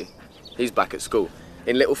mostly. He's back at school.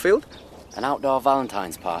 In Littlefield? An outdoor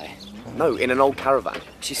Valentine's party? No, in an old caravan.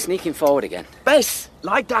 She's sneaking forward again. Bess,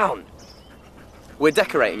 lie down! We're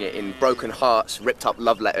decorating it in broken hearts, ripped up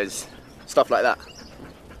love letters, stuff like that.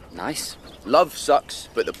 Nice. Love sucks,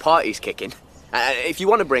 but the party's kicking. If you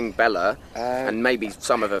want to bring Bella, and maybe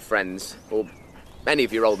some of her friends, or any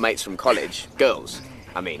of your old mates from college, girls,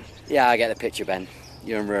 I mean. Yeah, I get the picture, Ben.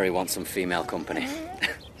 You and Rory want some female company.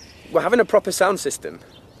 We're having a proper sound system.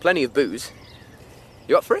 Plenty of booze.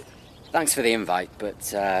 You up for it? Thanks for the invite,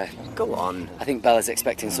 but, Go on. I think Bella's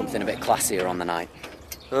expecting something a bit classier on the night.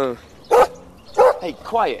 Oh. Hey,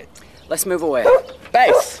 quiet. Let's move away.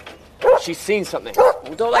 Bess! She's seen something.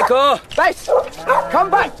 Oh, don't let go! Bess! Come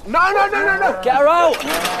back! No! Get her out!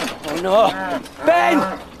 Oh, no!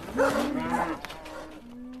 Ben!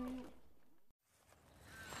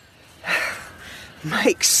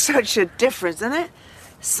 Makes such a difference, doesn't it?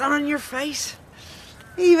 Sun on your face.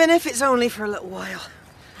 Even if it's only for a little while.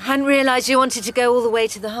 Hadn't realised you wanted to go all the way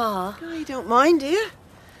to the Har. Oh, you don't mind, do you?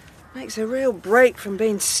 Makes a real break from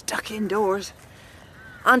being stuck indoors.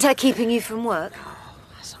 Aren't I keeping you from work? Oh,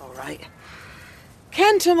 that's all right.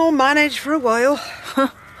 Kenton will manage for a while.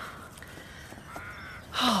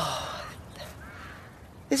 Oh,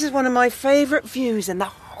 this is one of my favourite views in the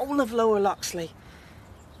whole of Lower Loxley.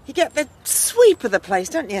 You get the sweep of the place,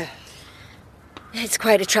 don't you? It's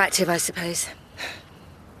quite attractive, I suppose.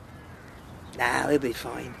 Nah, he'll be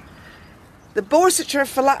fine. The Borsetshire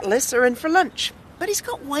philatelists are in for lunch, but he's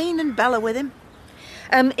got Wayne and Bella with him.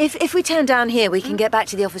 If we turn down here, we can get back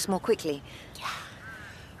to the office more quickly. Yeah.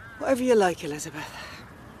 Whatever you like, Elizabeth.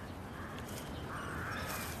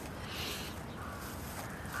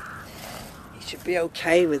 He should be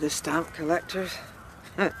okay with the stamp collectors.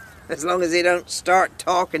 As long as he don't start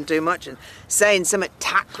talking too much and saying something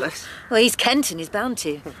tactless. Well, he's Kenton, he's bound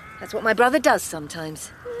to. That's what my brother does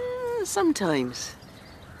sometimes. Sometimes.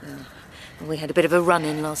 We had a bit of a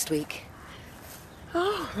run-in last week.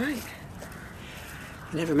 Oh, right.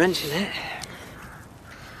 You never mention it.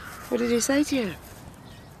 What did he say to you?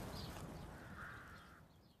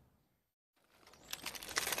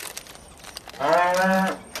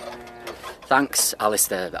 Thanks,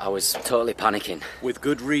 Alistair. I was totally panicking. With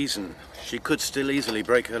good reason. She could still easily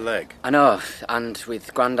break her leg. I know, and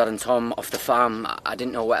with Grandad and Tom off the farm, I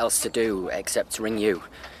didn't know what else to do except to ring you.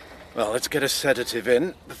 Well, let's get a sedative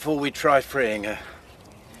in before we try freeing her.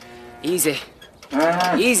 Easy.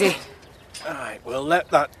 Easy. All right, we'll let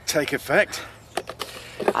that take effect.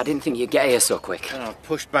 I didn't think you'd get here so quick. Oh,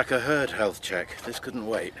 pushed back a herd health check. This couldn't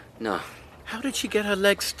wait. No. How did she get her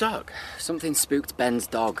leg stuck? Something spooked Ben's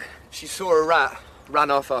dog. She saw a rat, ran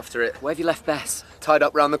off after it. Where have you left Bess? Tied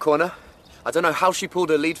up round the corner. I don't know how she pulled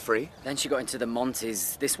her lead free. Then she got into the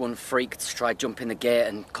Monties. This one freaked, tried jumping the gate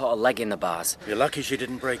and caught her leg in the bars. You're lucky she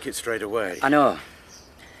didn't break it straight away. I know.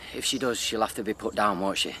 If she does, she'll have to be put down,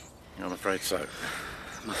 won't she? I'm afraid so.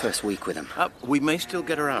 My first week with him. We may still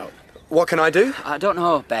get her out. What can I do? I don't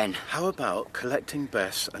know, Ben. How about collecting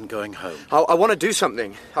Bess and going home? I want to do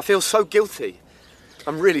something. I feel so guilty.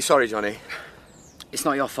 I'm really sorry, Johnny. It's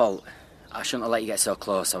not your fault. I shouldn't have let you get so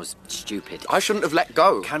close. I was stupid. I shouldn't have let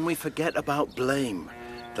go. Can we forget about blame?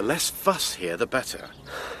 The less fuss here, the better.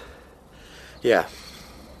 Yeah.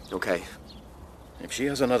 Okay. If she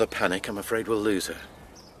has another panic, I'm afraid we'll lose her.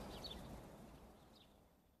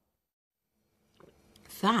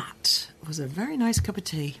 That was a very nice cup of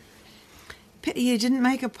tea. Pity you didn't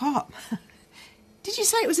make a pop. Did you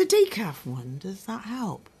say it was a decaf one? Does that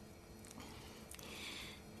help?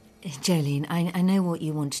 Jolene, I know what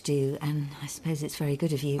you want to do, and I suppose it's very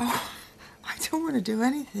good of you. Oh, I don't want to do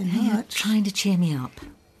anything You're much. trying to cheer me up.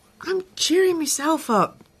 I'm cheering myself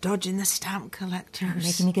up, dodging the stamp collectors.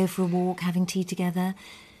 Making me go for a walk, having tea together.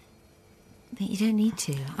 But you don't need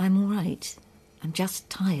to. I'm all right. I'm just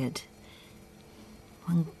tired.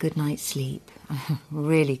 One good night's sleep. A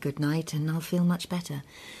really good night, and I'll feel much better.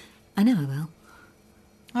 I know I will.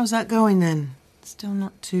 How's that going then? Still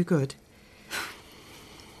not too good.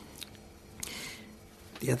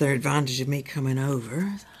 The other advantage of me coming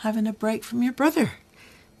over is having a break from your brother.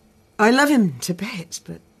 I love him to bits,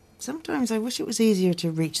 but sometimes I wish it was easier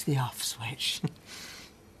to reach the off switch.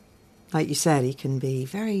 Like you said, he can be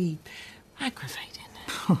very aggravating.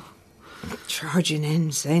 Charging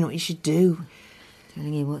in, saying what you should do.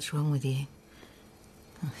 Telling you what's wrong with you.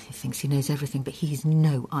 He thinks he knows everything, but he's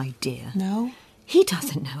no idea. No? He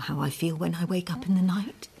doesn't know how I feel when I wake up in the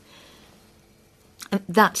night.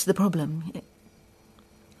 That's the problem. It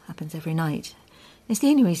happens every night. It's the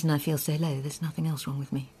only reason I feel so low. There's nothing else wrong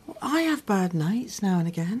with me. Well, I have bad nights now and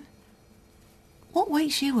again. What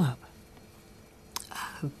wakes you up?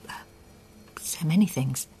 So many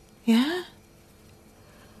things. Yeah?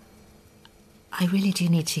 I really do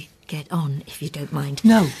need to get on, if you don't mind.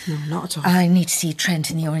 No, not at all. I need to see Trent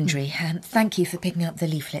in the Orangery. Thank you for picking up the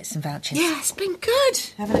leaflets and vouchers. Yeah, it's been good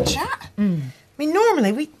having a chat. Mm. I mean,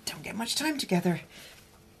 normally we don't get much time together.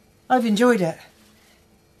 I've enjoyed it.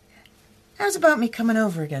 How's about me coming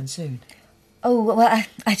over again soon? Oh, well,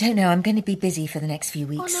 I don't know. I'm going to be busy for the next few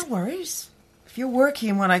weeks. Oh, no worries. If you're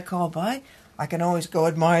working when I call by, I can always go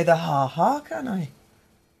admire the ha-ha, can't I?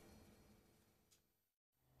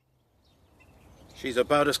 She's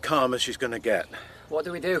about as calm as she's going to get. What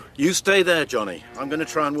do we do? You stay there, Johnny. I'm going to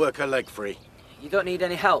try and work her leg free. You don't need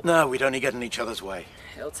any help? No, we'd only get in each other's way.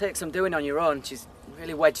 It'll take some doing on your own. She's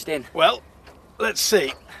really wedged in. Well, let's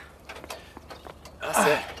see. That's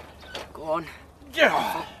it. Go on.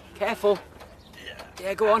 Careful.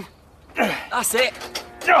 Yeah, go on. That's it.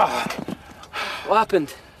 What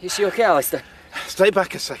happened? Is she okay, Alistair? Stay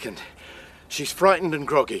back a second. She's frightened and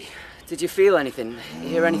groggy. Did you feel anything?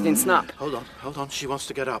 Hear anything snap? Hold on. She wants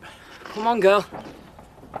to get up. Come on, girl.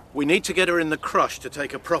 We need to get her in the crush to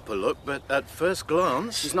take a proper look, but at first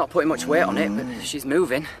glance... She's not putting much weight on it, but she's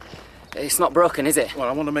moving. It's not broken, is it? Well,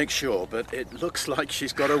 I want to make sure, but it looks like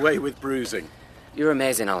she's got away with bruising. You're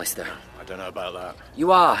amazing, Alistair. I don't know about that.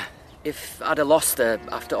 You are. If I'd have lost her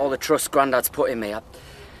after all the trust Grandad's put in me,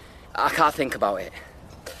 I can't think about it.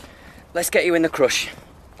 Let's get you in the crush.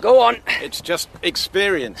 Go on. It's just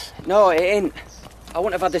experience. No, it ain't. I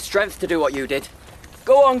wouldn't have had the strength to do what you did.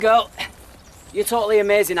 Go on, girl. You're totally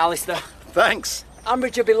amazing, Alistair. Thanks.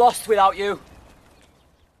 Ambridge would be lost without you.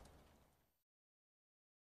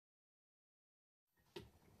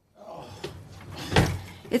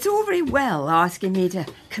 It's all very well asking me to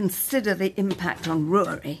consider the impact on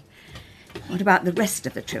Rory. What about the rest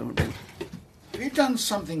of the children? Have you done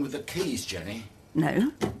something with the keys, Jenny?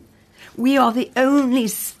 No. We are the only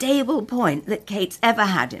stable point that Kate's ever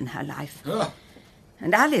had in her life.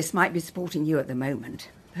 And Alice might be supporting you at the moment.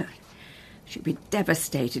 But she'd be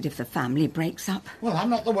devastated if the family breaks up. Well, I'm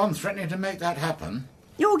not the one threatening to make that happen.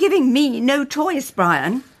 You're giving me no choice,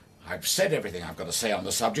 Brian. I've said everything I've got to say on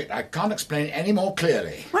the subject. I can't explain it any more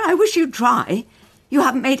clearly. Well, I wish you'd try. You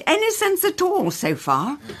haven't made any sense at all so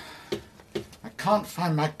far. I can't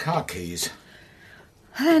find my car keys.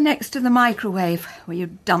 They're next to the microwave, where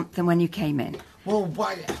you dumped them when you came in. Well,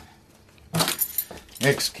 why...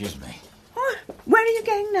 Excuse me. What? Where are you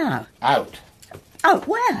going now? Out. Out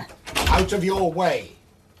where? Out of your way.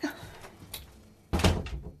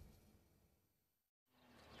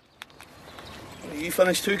 You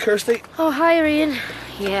finished too, Kirsty? Oh, hi, Ian.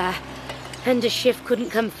 Yeah. End of shift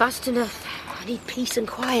couldn't come fast enough. I need peace and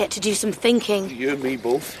quiet to do some thinking. You and me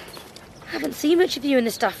both. Haven't seen much of you in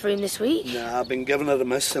the staff room this week. Nah, I've been giving it a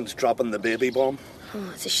miss since dropping the baby bomb.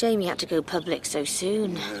 Oh, it's a shame you had to go public so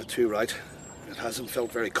soon. Yeah, too right. It hasn't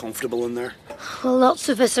felt very comfortable in there. Well, lots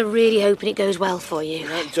of us are really hoping it goes well for you.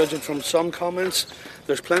 Well, judging from some comments,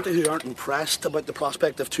 there's plenty who aren't impressed about the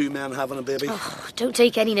prospect of two men having a baby. Oh, don't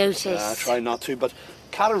take any notice. Try not to, but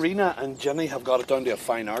Katerina and Jenny have got it down to a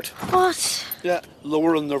fine art. What? Yeah,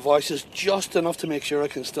 lowering their voices just enough to make sure I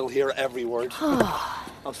can still hear every word. Oh.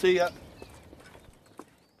 I'll see ya.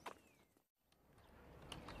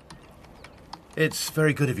 It's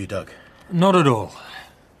very good of you, Doug. Not at all.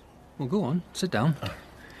 Well, go on, sit down.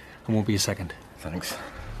 I won't be a second. Thanks.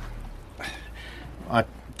 I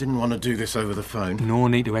didn't want to do this over the phone. No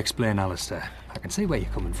need to explain, Alistair. I can see where you're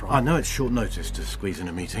coming from. I know it's short notice to squeeze in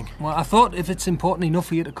a meeting. Well, I thought if it's important enough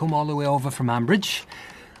for you to come all the way over from Ambridge,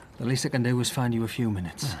 the least I can do is find you a few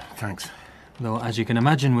minutes. Thanks. Though, as you can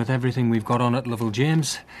imagine, with everything we've got on at Lovell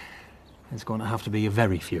James, it's going to have to be a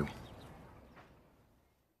very few.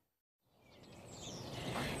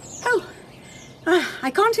 I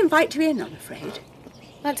can't invite you in, I'm afraid.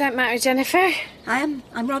 That don't matter, Jennifer. I'm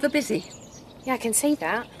rather busy. Yeah, I can see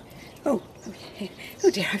that. Oh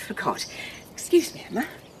dear, I forgot. Excuse me, Emma.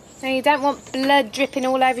 No, you don't want blood dripping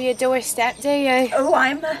all over your doorstep, do you? Oh,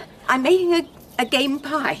 I'm making a game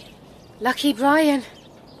pie. Lucky Brian.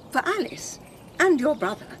 For Alice and your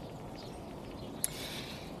brother.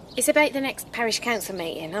 It's about the next parish council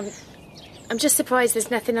meeting. I'm just surprised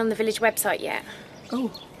there's nothing on the village website yet.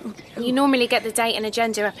 Oh. You normally get the date and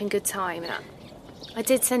agenda up in good time. And I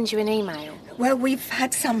did send you an email. Well, we've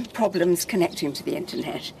had some problems connecting to the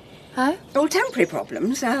internet. Huh? All temporary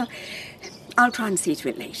problems. I'll try and see to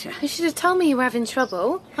it later. You should have told me you were having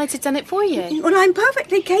trouble. I'd have done it for you. Well, I'm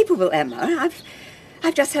perfectly capable, Emma.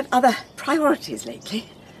 I've just had other priorities lately.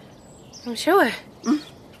 I'm sure.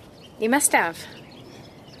 You must have.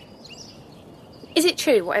 Is it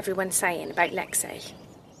true what everyone's saying about Lexi?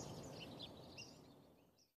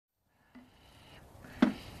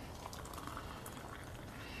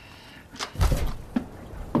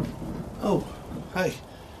 Oh, hey.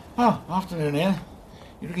 Oh, afternoon, Ian.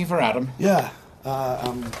 You looking for Adam? Yeah,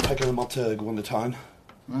 I'm picking him up to go into town.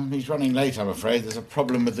 Well, he's running late, I'm afraid. There's a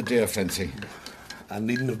problem with the deer fencing. I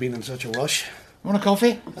needn't have been in such a rush. Want a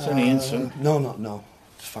coffee? It's only instant. No.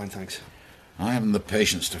 It's fine, thanks. I haven't the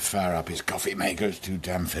patience to fire up his coffee maker. It's too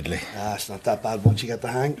damn fiddly. It's not that bad once you get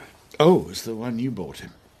the hang. Oh, it's the one you bought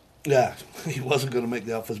him. Yeah, he wasn't going to make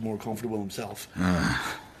the office more comfortable himself.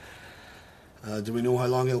 Do we know how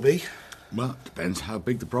long he'll be? Well, it depends how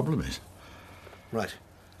big the problem is. Right.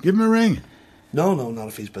 Give him a ring. No, not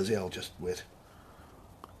if he's busy. I'll just wait.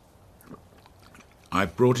 I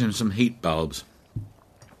brought him some heat bulbs.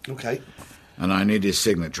 Okay. And I need his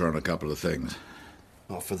signature on a couple of things.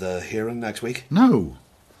 Not for the hearing next week? No.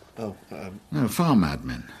 Oh, No, farm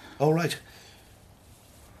admin. Oh, right.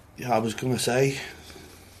 Yeah, I was going to say,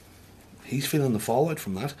 he's feeling the fallout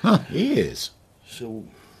from that. Huh, he is. So,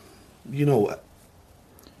 you know,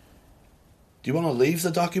 do you want to leave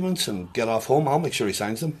the documents and get off home? I'll make sure he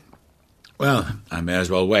signs them. Well, I may as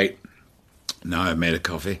well wait. Now I've made a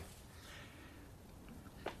coffee.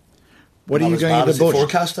 What are you going to the bush?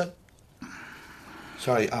 Forecast it?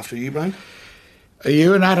 Sorry, after you, Brian? Are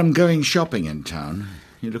you and Adam going shopping in town?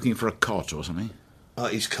 You looking for a cot or something?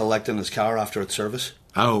 He's collecting his car after its service.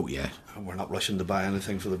 Oh, yeah. We're not rushing to buy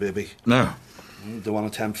anything for the baby. No. Don't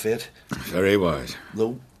want to tempt fate. Very wise.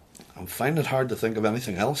 Though, I'm finding it hard to think of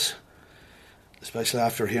anything else. Especially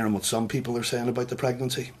after hearing what some people are saying about the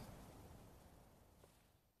pregnancy.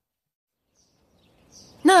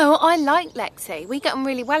 No, I like Lexi. We get on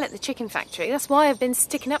really well at the chicken factory. That's why I've been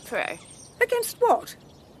sticking up for her. Against what?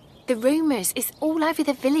 The rumours. It's all over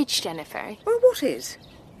the village, Jennifer. Well, what is?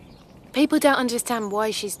 People don't understand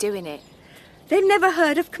why she's doing it. They've never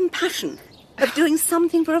heard of compassion. of doing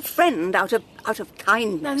something for a friend out of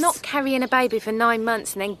kindness. No, not carrying a baby for 9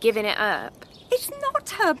 months and then giving it up. It's not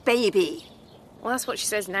her baby. Well, that's what she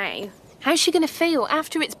says now. How's she going to feel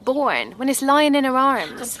after it's born, when it's lying in her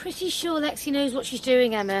arms? I'm pretty sure Lexi knows what she's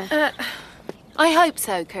doing, Emma. I hope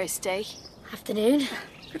so, Kirsty. Afternoon.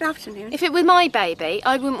 Good afternoon. If it were my baby,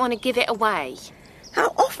 I wouldn't want to give it away. How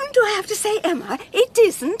often do I have to say, Emma, it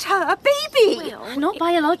isn't her baby? Well, not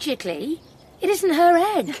biologically. It isn't her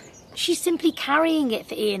egg. She's simply carrying it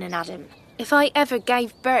for Ian and Adam. If I ever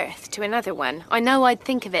gave birth to another one, I know I'd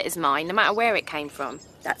think of it as mine, no matter where it came from.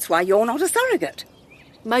 That's why you're not a surrogate.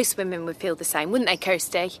 Most women would feel the same, wouldn't they,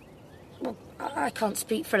 Kirsty? Well, I can't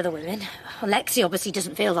speak for other women. Lexi obviously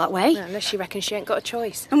doesn't feel that way. No, unless she reckons she ain't got a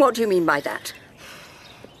choice. And what do you mean by that?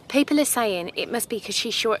 People are saying it must be because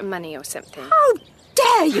she's short of money or something. How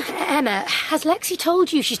dare you? Emma, has Lexi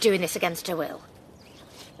told you she's doing this against her will?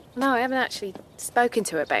 No, I haven't actually spoken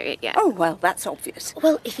to her about it yet. Oh, well, that's obvious.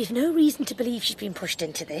 Well, if you've no reason to believe she's been pushed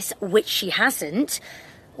into this, which she hasn't,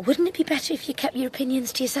 wouldn't it be better if you kept your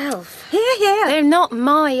opinions to yourself? Hear, hear. They're not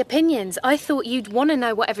my opinions. I thought you'd want to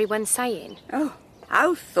know what everyone's saying. Oh,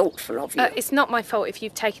 how thoughtful of you. It's not my fault if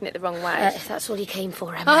you've taken it the wrong way. If that's all you came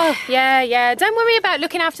for, Emma. Oh, yeah. Don't worry about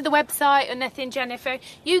looking after the website or nothing, Jennifer.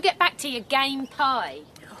 You get back to your game pie.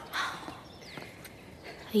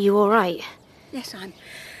 Are you all right? Yes, I'm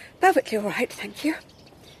perfectly all right, thank you.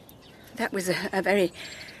 That was a very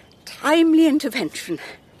timely intervention.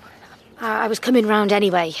 I was coming round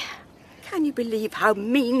anyway. Can you believe how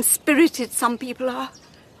mean-spirited some people are?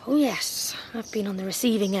 Oh, yes. I've been on the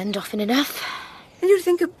receiving end often enough. And you'd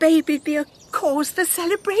think a baby'd be a cause for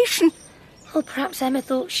celebration. Well, perhaps Emma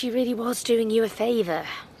thought she really was doing you a favour,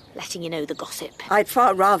 letting you know the gossip. I'd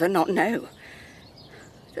far rather not know.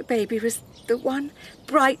 The baby was the one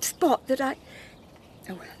bright spot that I...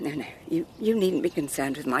 Oh, no. You needn't be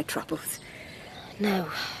concerned with my troubles. No.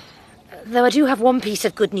 Though I do have one piece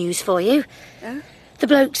of good news for you. Oh? The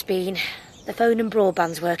bloke's been. The phone and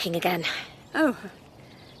broadband's working again. Oh,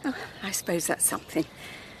 I suppose that's something.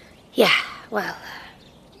 Yeah, well,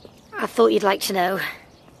 I thought you'd like to know.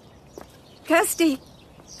 Kirsty.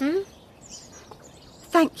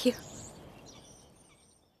 Thank you.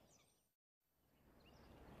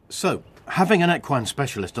 So, having an equine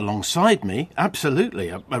specialist alongside me, absolutely,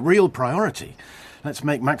 a real priority. Let's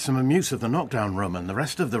make maximum use of the knockdown room and the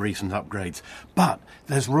rest of the recent upgrades. But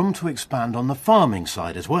there's room to expand on the farming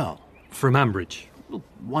side as well. From Ambridge? Well,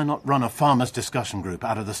 why not run a farmers' discussion group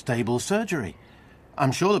out of the stable surgery?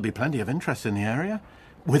 I'm sure there'll be plenty of interest in the area,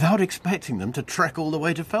 without expecting them to trek all the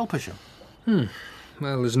way to Felpersham.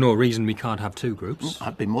 Well, there's no reason we can't have two groups.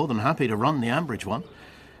 I'd be more than happy to run the Ambridge one.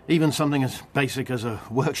 Even something as basic as a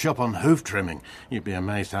workshop on hoof trimming. You'd be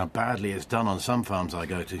amazed how badly it's done on some farms I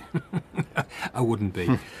go to. I wouldn't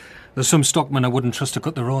be. There's some stockmen I wouldn't trust to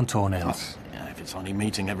cut their own toenails. Yeah, if it's only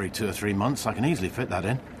meeting every 2 or 3 months, I can easily fit that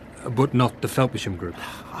in. But not the Felpersham group.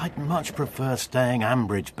 I'd much prefer staying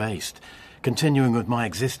Ambridge-based, continuing with my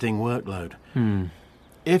existing workload.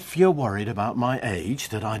 If you're worried about my age,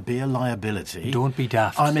 that I'd be a liability... Don't be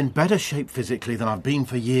daft. I'm in better shape physically than I've been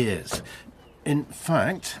for years. In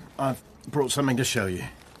fact, I've brought something to show you.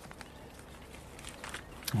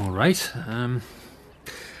 All right.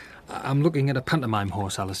 I'm looking at a pantomime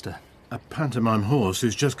horse, Alistair. A pantomime horse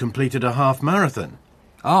who's just completed a half marathon?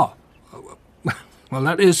 Oh. Well,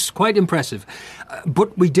 that is quite impressive.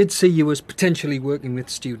 But we did see you as potentially working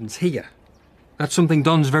with students here. That's something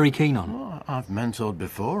Don's very keen on. Oh, I've mentored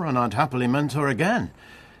before, and I'd happily mentor again.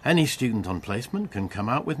 Any student on placement can come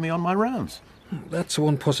out with me on my rounds. That's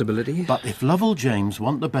one possibility. But if Lovell James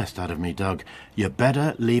want the best out of me, Doug, you're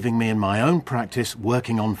better leaving me in my own practice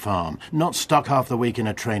working on farm, not stuck half the week in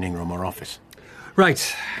a training room or office.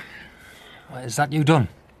 Right. Is that you done?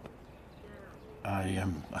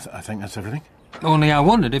 I think that's everything. Only I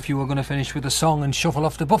wondered if you were going to finish with a song and shuffle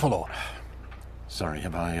off to Buffalo. Sorry,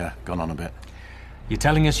 have I gone on a bit? You're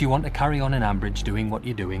telling us you want to carry on in Ambridge doing what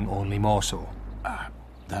you're doing, only more so.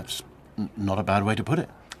 That's not a bad way to put it.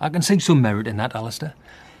 I can see some merit in that, Alistair.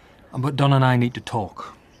 But Don and I need to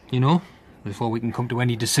talk, you know, before we can come to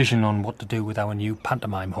any decision on what to do with our new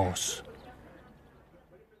pantomime horse.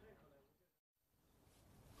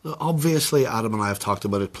 Obviously, Adam and I have talked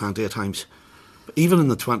about it plenty of times. But even in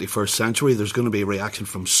the 21st century, there's going to be a reaction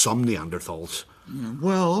from some Neanderthals.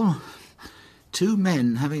 Well, 2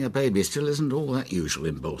 men having a baby still isn't all that usual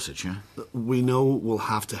in Borsetshire. We know we'll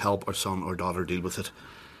have to help our son or daughter deal with it.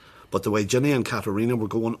 But the way Ginny and Katerina were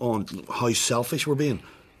going on, how selfish we're being.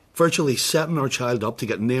 Virtually setting our child up to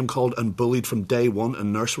get name-called and bullied from day one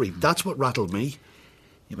in nursery. That's what rattled me.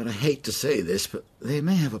 Yeah, but I hate to say this, but they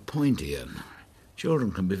may have a point, Ian.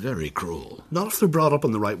 Children can be very cruel. Not if they're brought up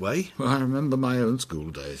in the right way. Well, I remember my own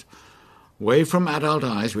school days. Away from adult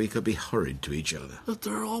eyes, we could be horrid to each other. But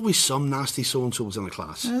there are always some nasty so-and-sos in a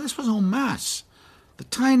class. This was en masse. The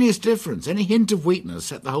tiniest difference, any hint of weakness,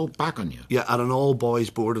 set the whole back on you. Yeah, at an all-boys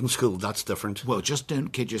boarding school, that's different. Well, just don't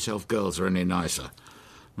kid yourself girls are any nicer.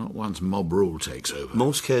 Not once mob rule takes over.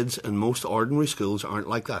 Most kids in most ordinary schools aren't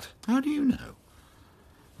like that. How do you know?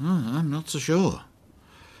 Oh, I'm not so sure.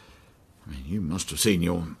 I mean, you must have seen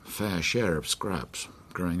your fair share of scraps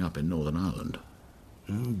growing up in Northern Ireland.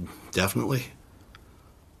 Definitely.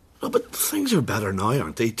 No, but things are better now,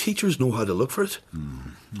 aren't they? Teachers know how to look for it.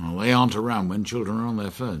 Well, they aren't around when children are on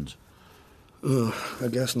their phones. I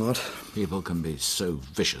guess not. People can be so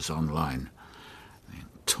vicious online. They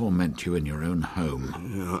torment you in your own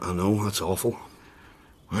home. Yeah, I know, that's awful.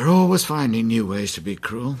 We're always finding new ways to be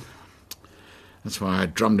cruel. That's why I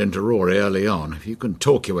drummed into Rory early on. If you can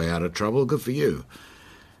talk your way out of trouble, good for you.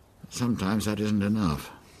 But sometimes that isn't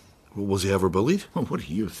enough. Well, was he ever bullied? Well, what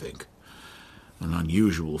do you think? An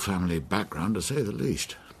unusual family background, to say the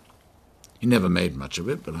least. He never made much of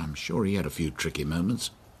it, but I'm sure he had a few tricky moments.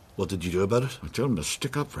 What did you do about it? I told him to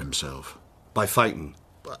stick up for himself. By fighting?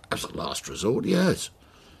 But as a last resort, yes.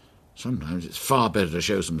 Sometimes it's far better to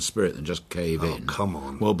show some spirit than just cave in. Oh, come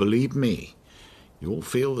on. Well, believe me, you'll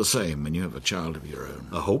feel the same when you have a child of your own.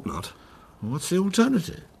 I hope not. Well, what's the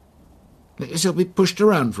alternative? He'll be pushed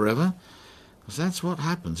around forever. Because that's what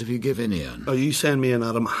happens if you give in, Ian. Are you saying me and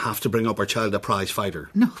Adam have to bring up our child a prize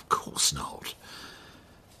fighter? No, of course not.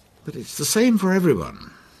 But it's the same for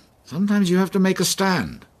everyone. Sometimes you have to make a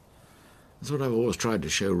stand. That's what I've always tried to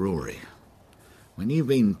show Rory. When you've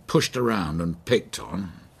been pushed around and picked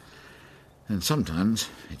on, then sometimes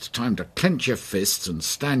it's time to clench your fists and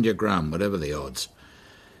stand your ground, whatever the odds.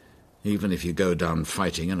 Even if you go down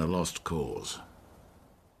fighting in a lost cause.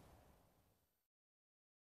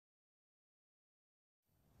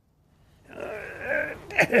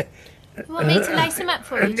 You want me to lace them up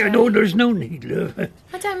for you, Joe? No, there's no need, love.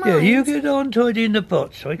 I don't Yeah, mind. you get on tidying the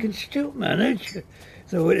pots. I can still manage.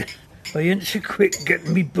 Though I ain't so quick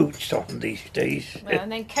getting me boots on these days. Well,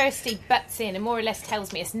 and then Kirsty butts in and more or less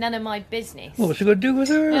tells me it's none of my business. What's it got to do with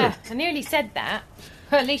her? I nearly said that.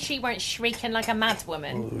 Well, at least she weren't shrieking like a mad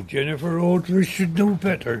woman. Oh, Jennifer Aldrich should know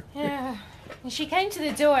better. Yeah. And she came to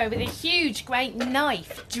the door with a huge, great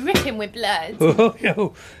knife, dripping with blood. Oh,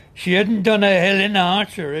 no. She hadn't done a Helen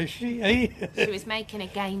Archer, has she, eh? She was making a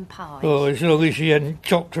game pie. Oh, as long as she hadn't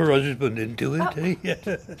chopped her husband into it, eh?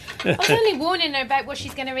 I was only warning her about what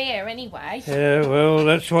she's going to hear anyway. Yeah, well,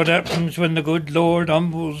 that's what happens when the good Lord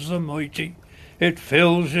humbles the mighty. It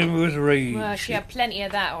fills him with rage. Well, she had plenty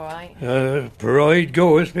of that, all right. Pride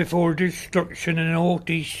goeth before destruction, and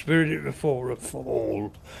haughty spirit before a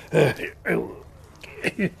fall.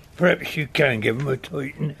 Perhaps you can give him a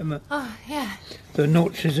tighten, Emma. Oh, yeah. The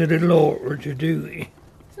knots is a little awkward to do.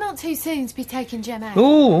 It's not too soon to be taking Jem out.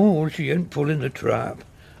 Oh, she ain't pulling the trap.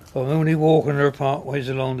 I'm only walking her part ways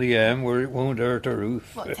along the arm where it won't hurt her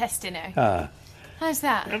roof. What, testing her? Ah. How's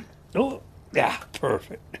that? Oh, yeah,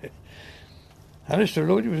 perfect. Alistair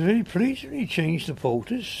Lloyd was very pleased when he changed the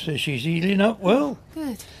poultice. Says she's healing up well.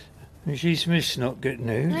 Good. And she's missed not getting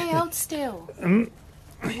out. Hey, hold still.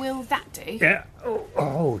 Will that do? Yeah.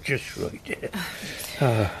 Oh, just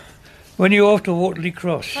right. When are you off to Waterley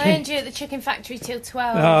Cross? I ain't due at the chicken factory till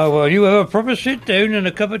 12. Ah, well, you have a proper sit down and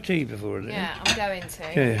a cup of tea before then. Yeah, I'm going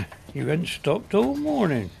to. Yeah, you hadn't stopped all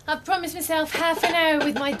morning. I've promised myself half an hour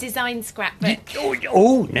with my design scrapbook.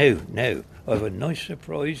 Oh, no. I've a nice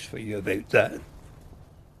surprise for you about that.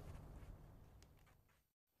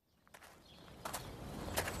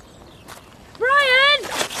 Brian!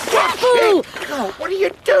 Careful! Oh, what are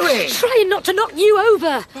you doing? Trying not to knock you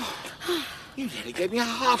over. You nearly gave me a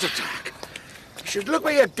heart attack. You should look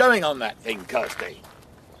where you're going on that thing, Kirsty.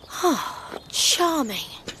 Oh, charming.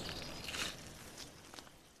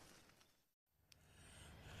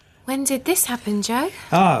 When did this happen, Joe?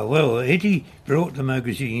 Ah, well, Eddie brought the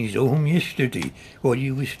magazines home yesterday while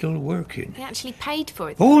you were still working. He actually paid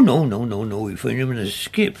for it. Oh, no. We found them in a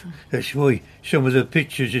skip. That's why some of the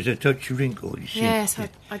pictures is a touch wrinkled, you see. Yes,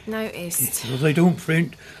 I'd noticed. Well, they don't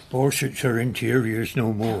print portraits or interiors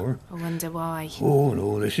no more. I wonder why. Oh,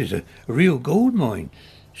 no, this is a real gold mine.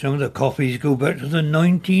 Some of the copies go back to the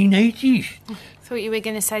 1980s. Thought you were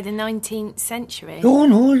going to say the 19th century. Oh,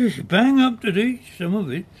 no, it's bang up to date, some of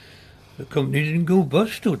it. The company didn't go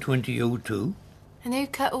bust till 2002. And who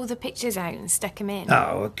cut all the pictures out and stuck them in?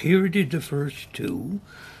 Oh, Akira did the first two.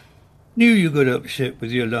 Knew you got upset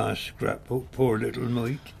with your last scrapbook, poor little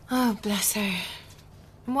mite. Oh, bless her.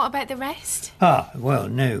 And what about the rest? Ah, well,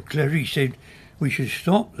 no, Clary said we should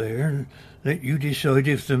stop there and let you decide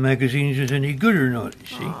if the magazines is any good or not,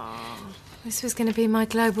 you see? This was going to be my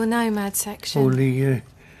global nomad section. Only,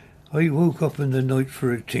 I woke up in the night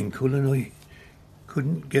for a tinkle and I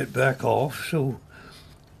couldn't get back off, so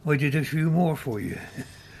I did a few more for you.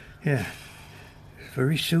 Yeah, it's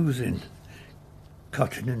very soothing.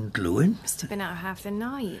 Cutting and gluing. Must have been out half the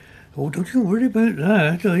night. Oh, don't you worry about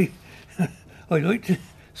that. I like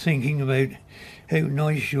thinking about how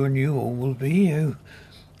nice your new home will be, how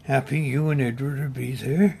happy you and Edward will be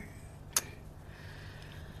there.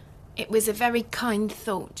 It was a very kind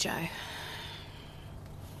thought, Joe.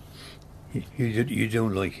 You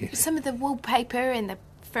don't like it? Some of the wallpaper and the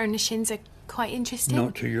furnishings are quite interesting.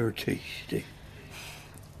 Not to your taste, eh?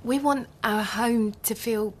 We want our home to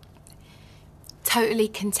feel totally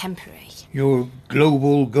contemporary. Your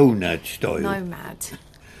global gonad style. Nomad.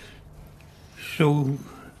 So,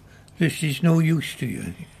 this is no use to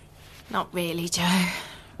you? Not really, Joe.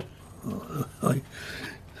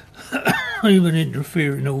 I'm an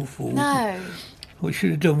interfering old fool. No. I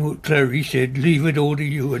should have done what Clary said, leave it all to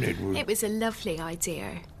you and Edward. It was a lovely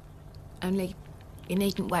idea. Only, you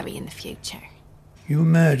needn't worry in the future. You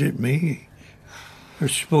mad at me? For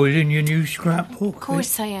spoiling your new scrapbook? Of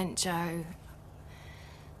course I ain't, Joe.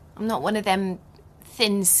 I'm not one of them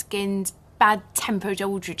thin-skinned, bad-tempered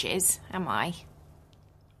Aldridges, am I?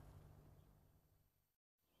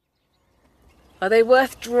 Are they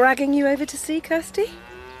worth dragging you over to see, Kirsty?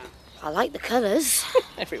 I like the colours.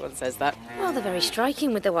 Everyone says that. Well, they're very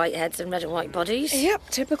striking with the white heads and red and white bodies. Yep,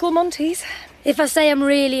 typical Monties. If I say I'm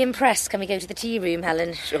really impressed, can we go to the tea room,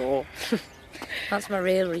 Helen? Sure. That's my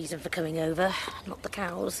real reason for coming over, not the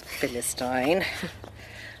cows. Philistine.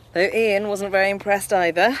 Though Ian wasn't very impressed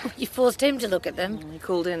either. You forced him to look at them. He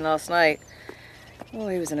called in last night. Well,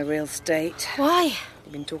 he was in a real state. Why?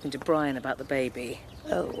 He'd been talking to Brian about the baby.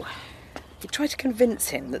 Oh. He tried to convince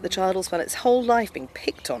him that the child will spend its whole life being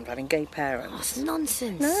picked on for having gay parents. Oh, that's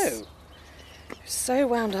nonsense. No. He was so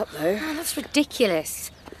wound up, though. Oh, that's ridiculous.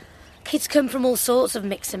 Kids come from all sorts of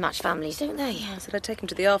mix and match families, don't they? I said I'd take him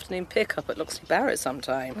to the afternoon pick-up at Loxley Barrett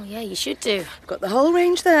sometime. Oh, yeah, you should do. Got the whole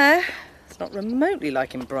range there. It's not remotely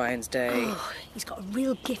like in Brian's day. Oh, he's got a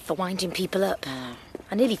real gift for winding people up.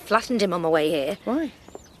 I nearly flattened him on my way here. Why?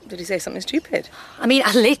 Did he say something stupid? I mean,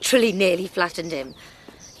 I literally nearly flattened him.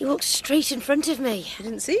 He walked straight in front of me. He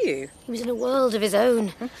didn't see you? He was in a world of his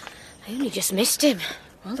own. I only just missed him.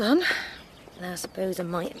 Well done. And I suppose I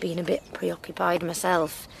might have been a bit preoccupied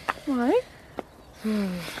myself. Why?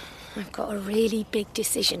 I've got a really big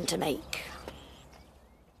decision to make.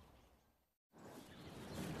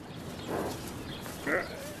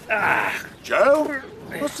 Joe?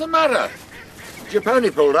 What's the matter? Is your pony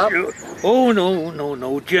pulled up? Oh,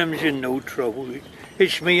 no. Jem's in no trouble.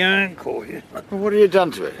 It's me ankle. What have you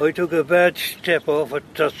done to it? I took a bad step off a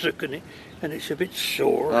tussock and it's a bit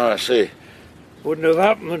sore. Oh, I see. Wouldn't have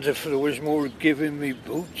happened if there was more giving me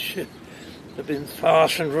boots. They've been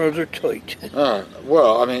fastened rather tight. Oh,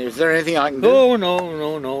 well, I mean, is there anything I can do? Oh,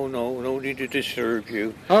 no need to disturb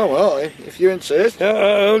you. Oh, well, if you insist.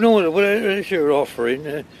 No, that's your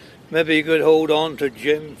offering. Maybe you could hold on to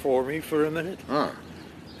Jem for me for a minute. Oh.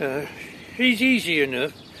 She's easy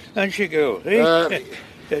enough. And she goes, eh?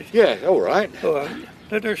 Yeah, all right.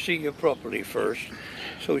 Let her see you properly first,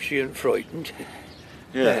 so she ain't frightened.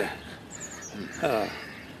 Yeah.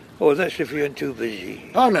 That's if you ain't too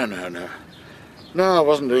busy. Oh, no. No, I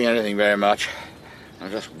wasn't doing anything very much. I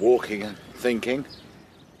was just walking and thinking.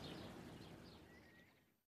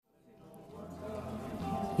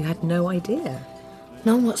 You had no idea?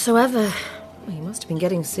 None whatsoever. Well, you must have been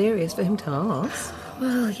getting serious for him to ask.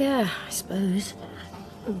 Well, yeah, I suppose.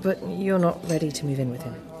 But you're not ready to move in with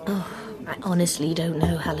him? Oh, I honestly don't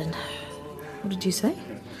know, Helen. What did you say?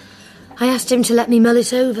 I asked him to let me mull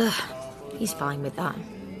it over. He's fine with that.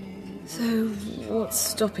 So, what's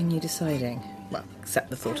stopping you deciding? Well,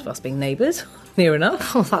 except the thought of us being neighbours. Near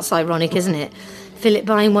enough. Oh, that's ironic, isn't it? Philip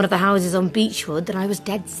buying one of the houses on Beechwood that I was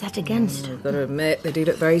dead set against. I've got to admit, they do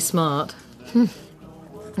look very smart.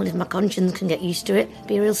 Well, if my conscience can get used to it, it'd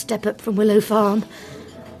be a real step up from Willow Farm.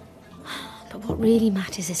 But what really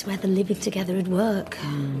matters is whether living together would work.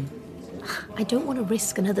 I don't want to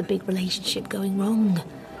risk another big relationship going wrong.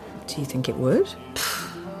 Do you think it would?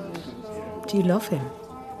 Do you love him?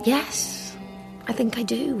 Yes, I think I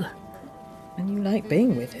do. And you like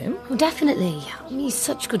being with him? Oh, definitely. He's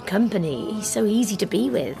such good company. He's so easy to be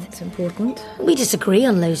with. That's important. We disagree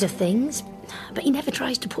on loads of things, but he never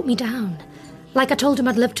tries to put me down. Like I told him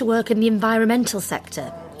I'd love to work in the environmental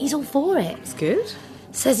sector. He's all for it. It's good.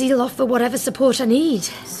 Says he'll offer whatever support I need.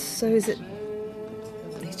 So is it...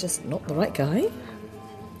 he's just not the right guy?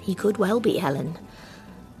 He could well be, Helen.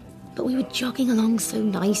 But we were jogging along so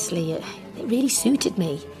nicely. It really suited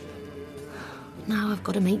me. Now I've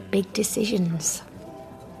got to make big decisions.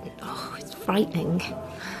 Oh, it's frightening.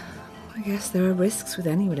 I guess there are risks with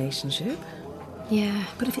any relationship. Yeah.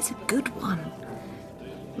 But if it's a good one,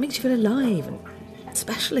 it makes you feel alive and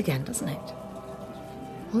special again, doesn't it?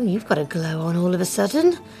 Well, you've got a glow on all of a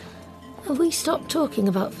sudden. Have we stopped talking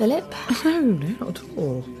about Philip? No, not at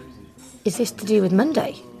all. Is this to do with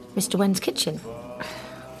Monday? Mr. Wen's kitchen?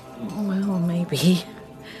 Well, maybe.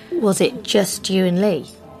 Was it just you and Lee?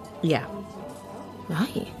 Yeah.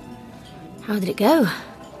 Right. How did it go?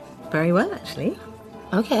 Very well, actually.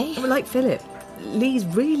 Okay. Well, like Philip, Lee's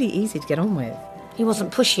really easy to get on with. He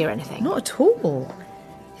wasn't pushy or anything? Not at all.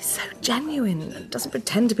 He's so genuine and doesn't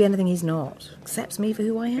pretend to be anything he's not. Accepts me for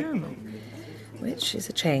who I am. Which is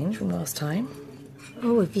a change from last time.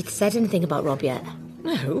 Oh, have you said anything about Rob yet?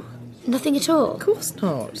 No. Nothing at all? Of course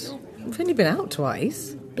not. We've only been out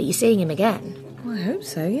twice. But you're seeing him again? Well, I hope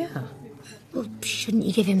so, yeah. Well, shouldn't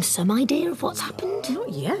you give him some idea of what's happened? Not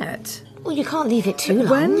yet. Well, you can't leave it too long.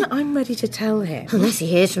 When I'm ready to tell him. Unless he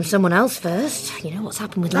hears from someone else first. You know what's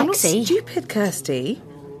happened with I'm Lexi. not stupid, Kirsty.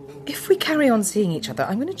 If we carry on seeing each other,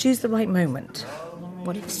 I'm going to choose the right moment.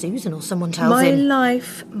 What if Susan or someone tells my him? My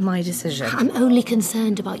life, my decision. I'm only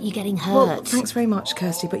concerned about you getting hurt. Well, thanks very much,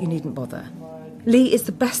 Kirsty, but you needn't bother. Lee is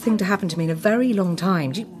the best thing to happen to me in a very long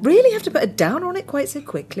time. Do you really have to put a downer on it quite so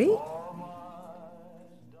quickly?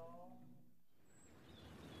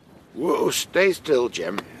 Whoa, stay still,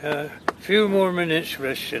 Jim. A few more minutes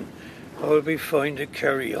rest and I'll be fine to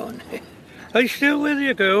carry on. I'm still with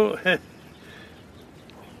you, girl.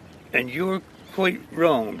 And you're quite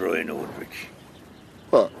wrong, Brian Aldrich.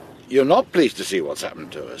 Well, you're not pleased to see what's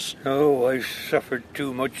happened to us. Oh, I've suffered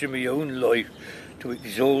too much in my own life to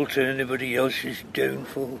exalt anybody else's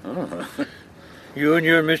downfall. Oh. You and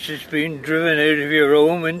your missus being driven out of your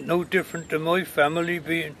home ain't no different to my family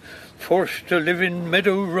being forced to live in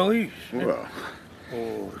Meadow Rise. Well.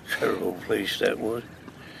 Oh, terrible place that was.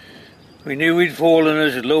 We knew we'd fallen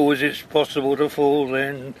as low as it's possible to fall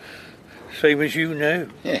then, same as you now.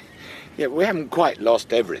 Yeah, we haven't quite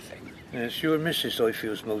lost everything. It's your missus I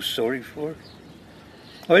feels most sorry for.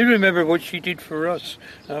 I remember what she did for us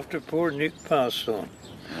after poor Nick passed on.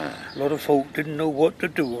 A lot of folk didn't know what to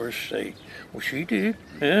do or say. Well, she did,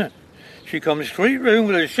 yeah. She come straight round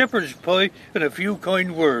with a shepherd's pie and a few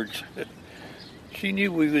kind words. She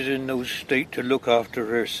knew we was in no state to look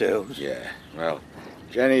after ourselves. Yeah, well,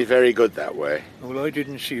 Jenny's very good that way. Well, I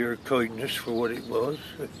didn't see her kindness for what it was.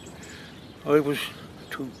 I was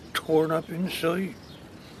too torn up inside,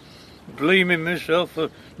 blaming myself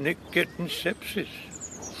for Nick getting sepsis.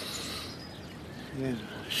 Yeah,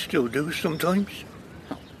 still do sometimes.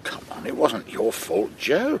 Oh, come on, it wasn't your fault,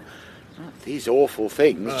 Joe. These awful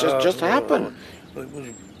things just happen. I was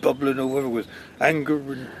bubbling over with anger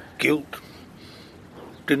and guilt.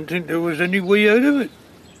 Didn't think there was any way out of it.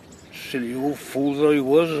 Silly old fool that I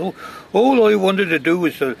was. All I wanted to do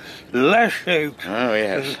was to lash out. Oh,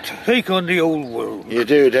 yes. And take on the old world. You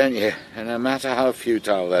do, don't you? And no matter how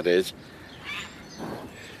futile that is.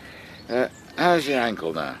 How's your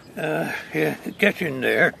ankle now? Yeah, getting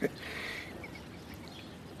there.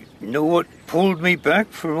 Know what pulled me back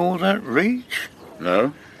from all that rage?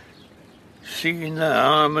 No. Seeing the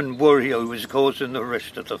harm and worry I was causing the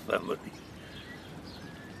rest of the family.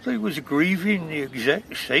 They was grieving the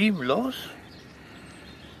exact same loss.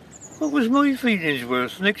 What was my feelings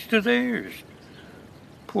worth next to theirs?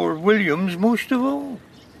 Poor William's most of all.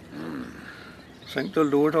 Thank the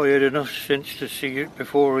Lord I had enough sense to see it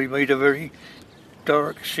before I made a very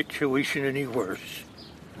dark situation any worse.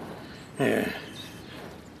 Yeah,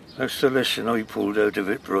 that's the lesson I pulled out of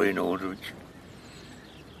it, Brian Aldrich.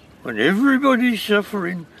 When everybody's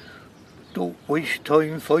suffering, don't waste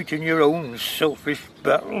time fighting your own selfish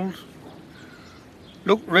battles.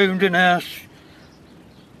 Look round and ask,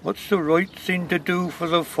 what's the right thing to do for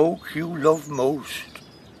the folk you love most?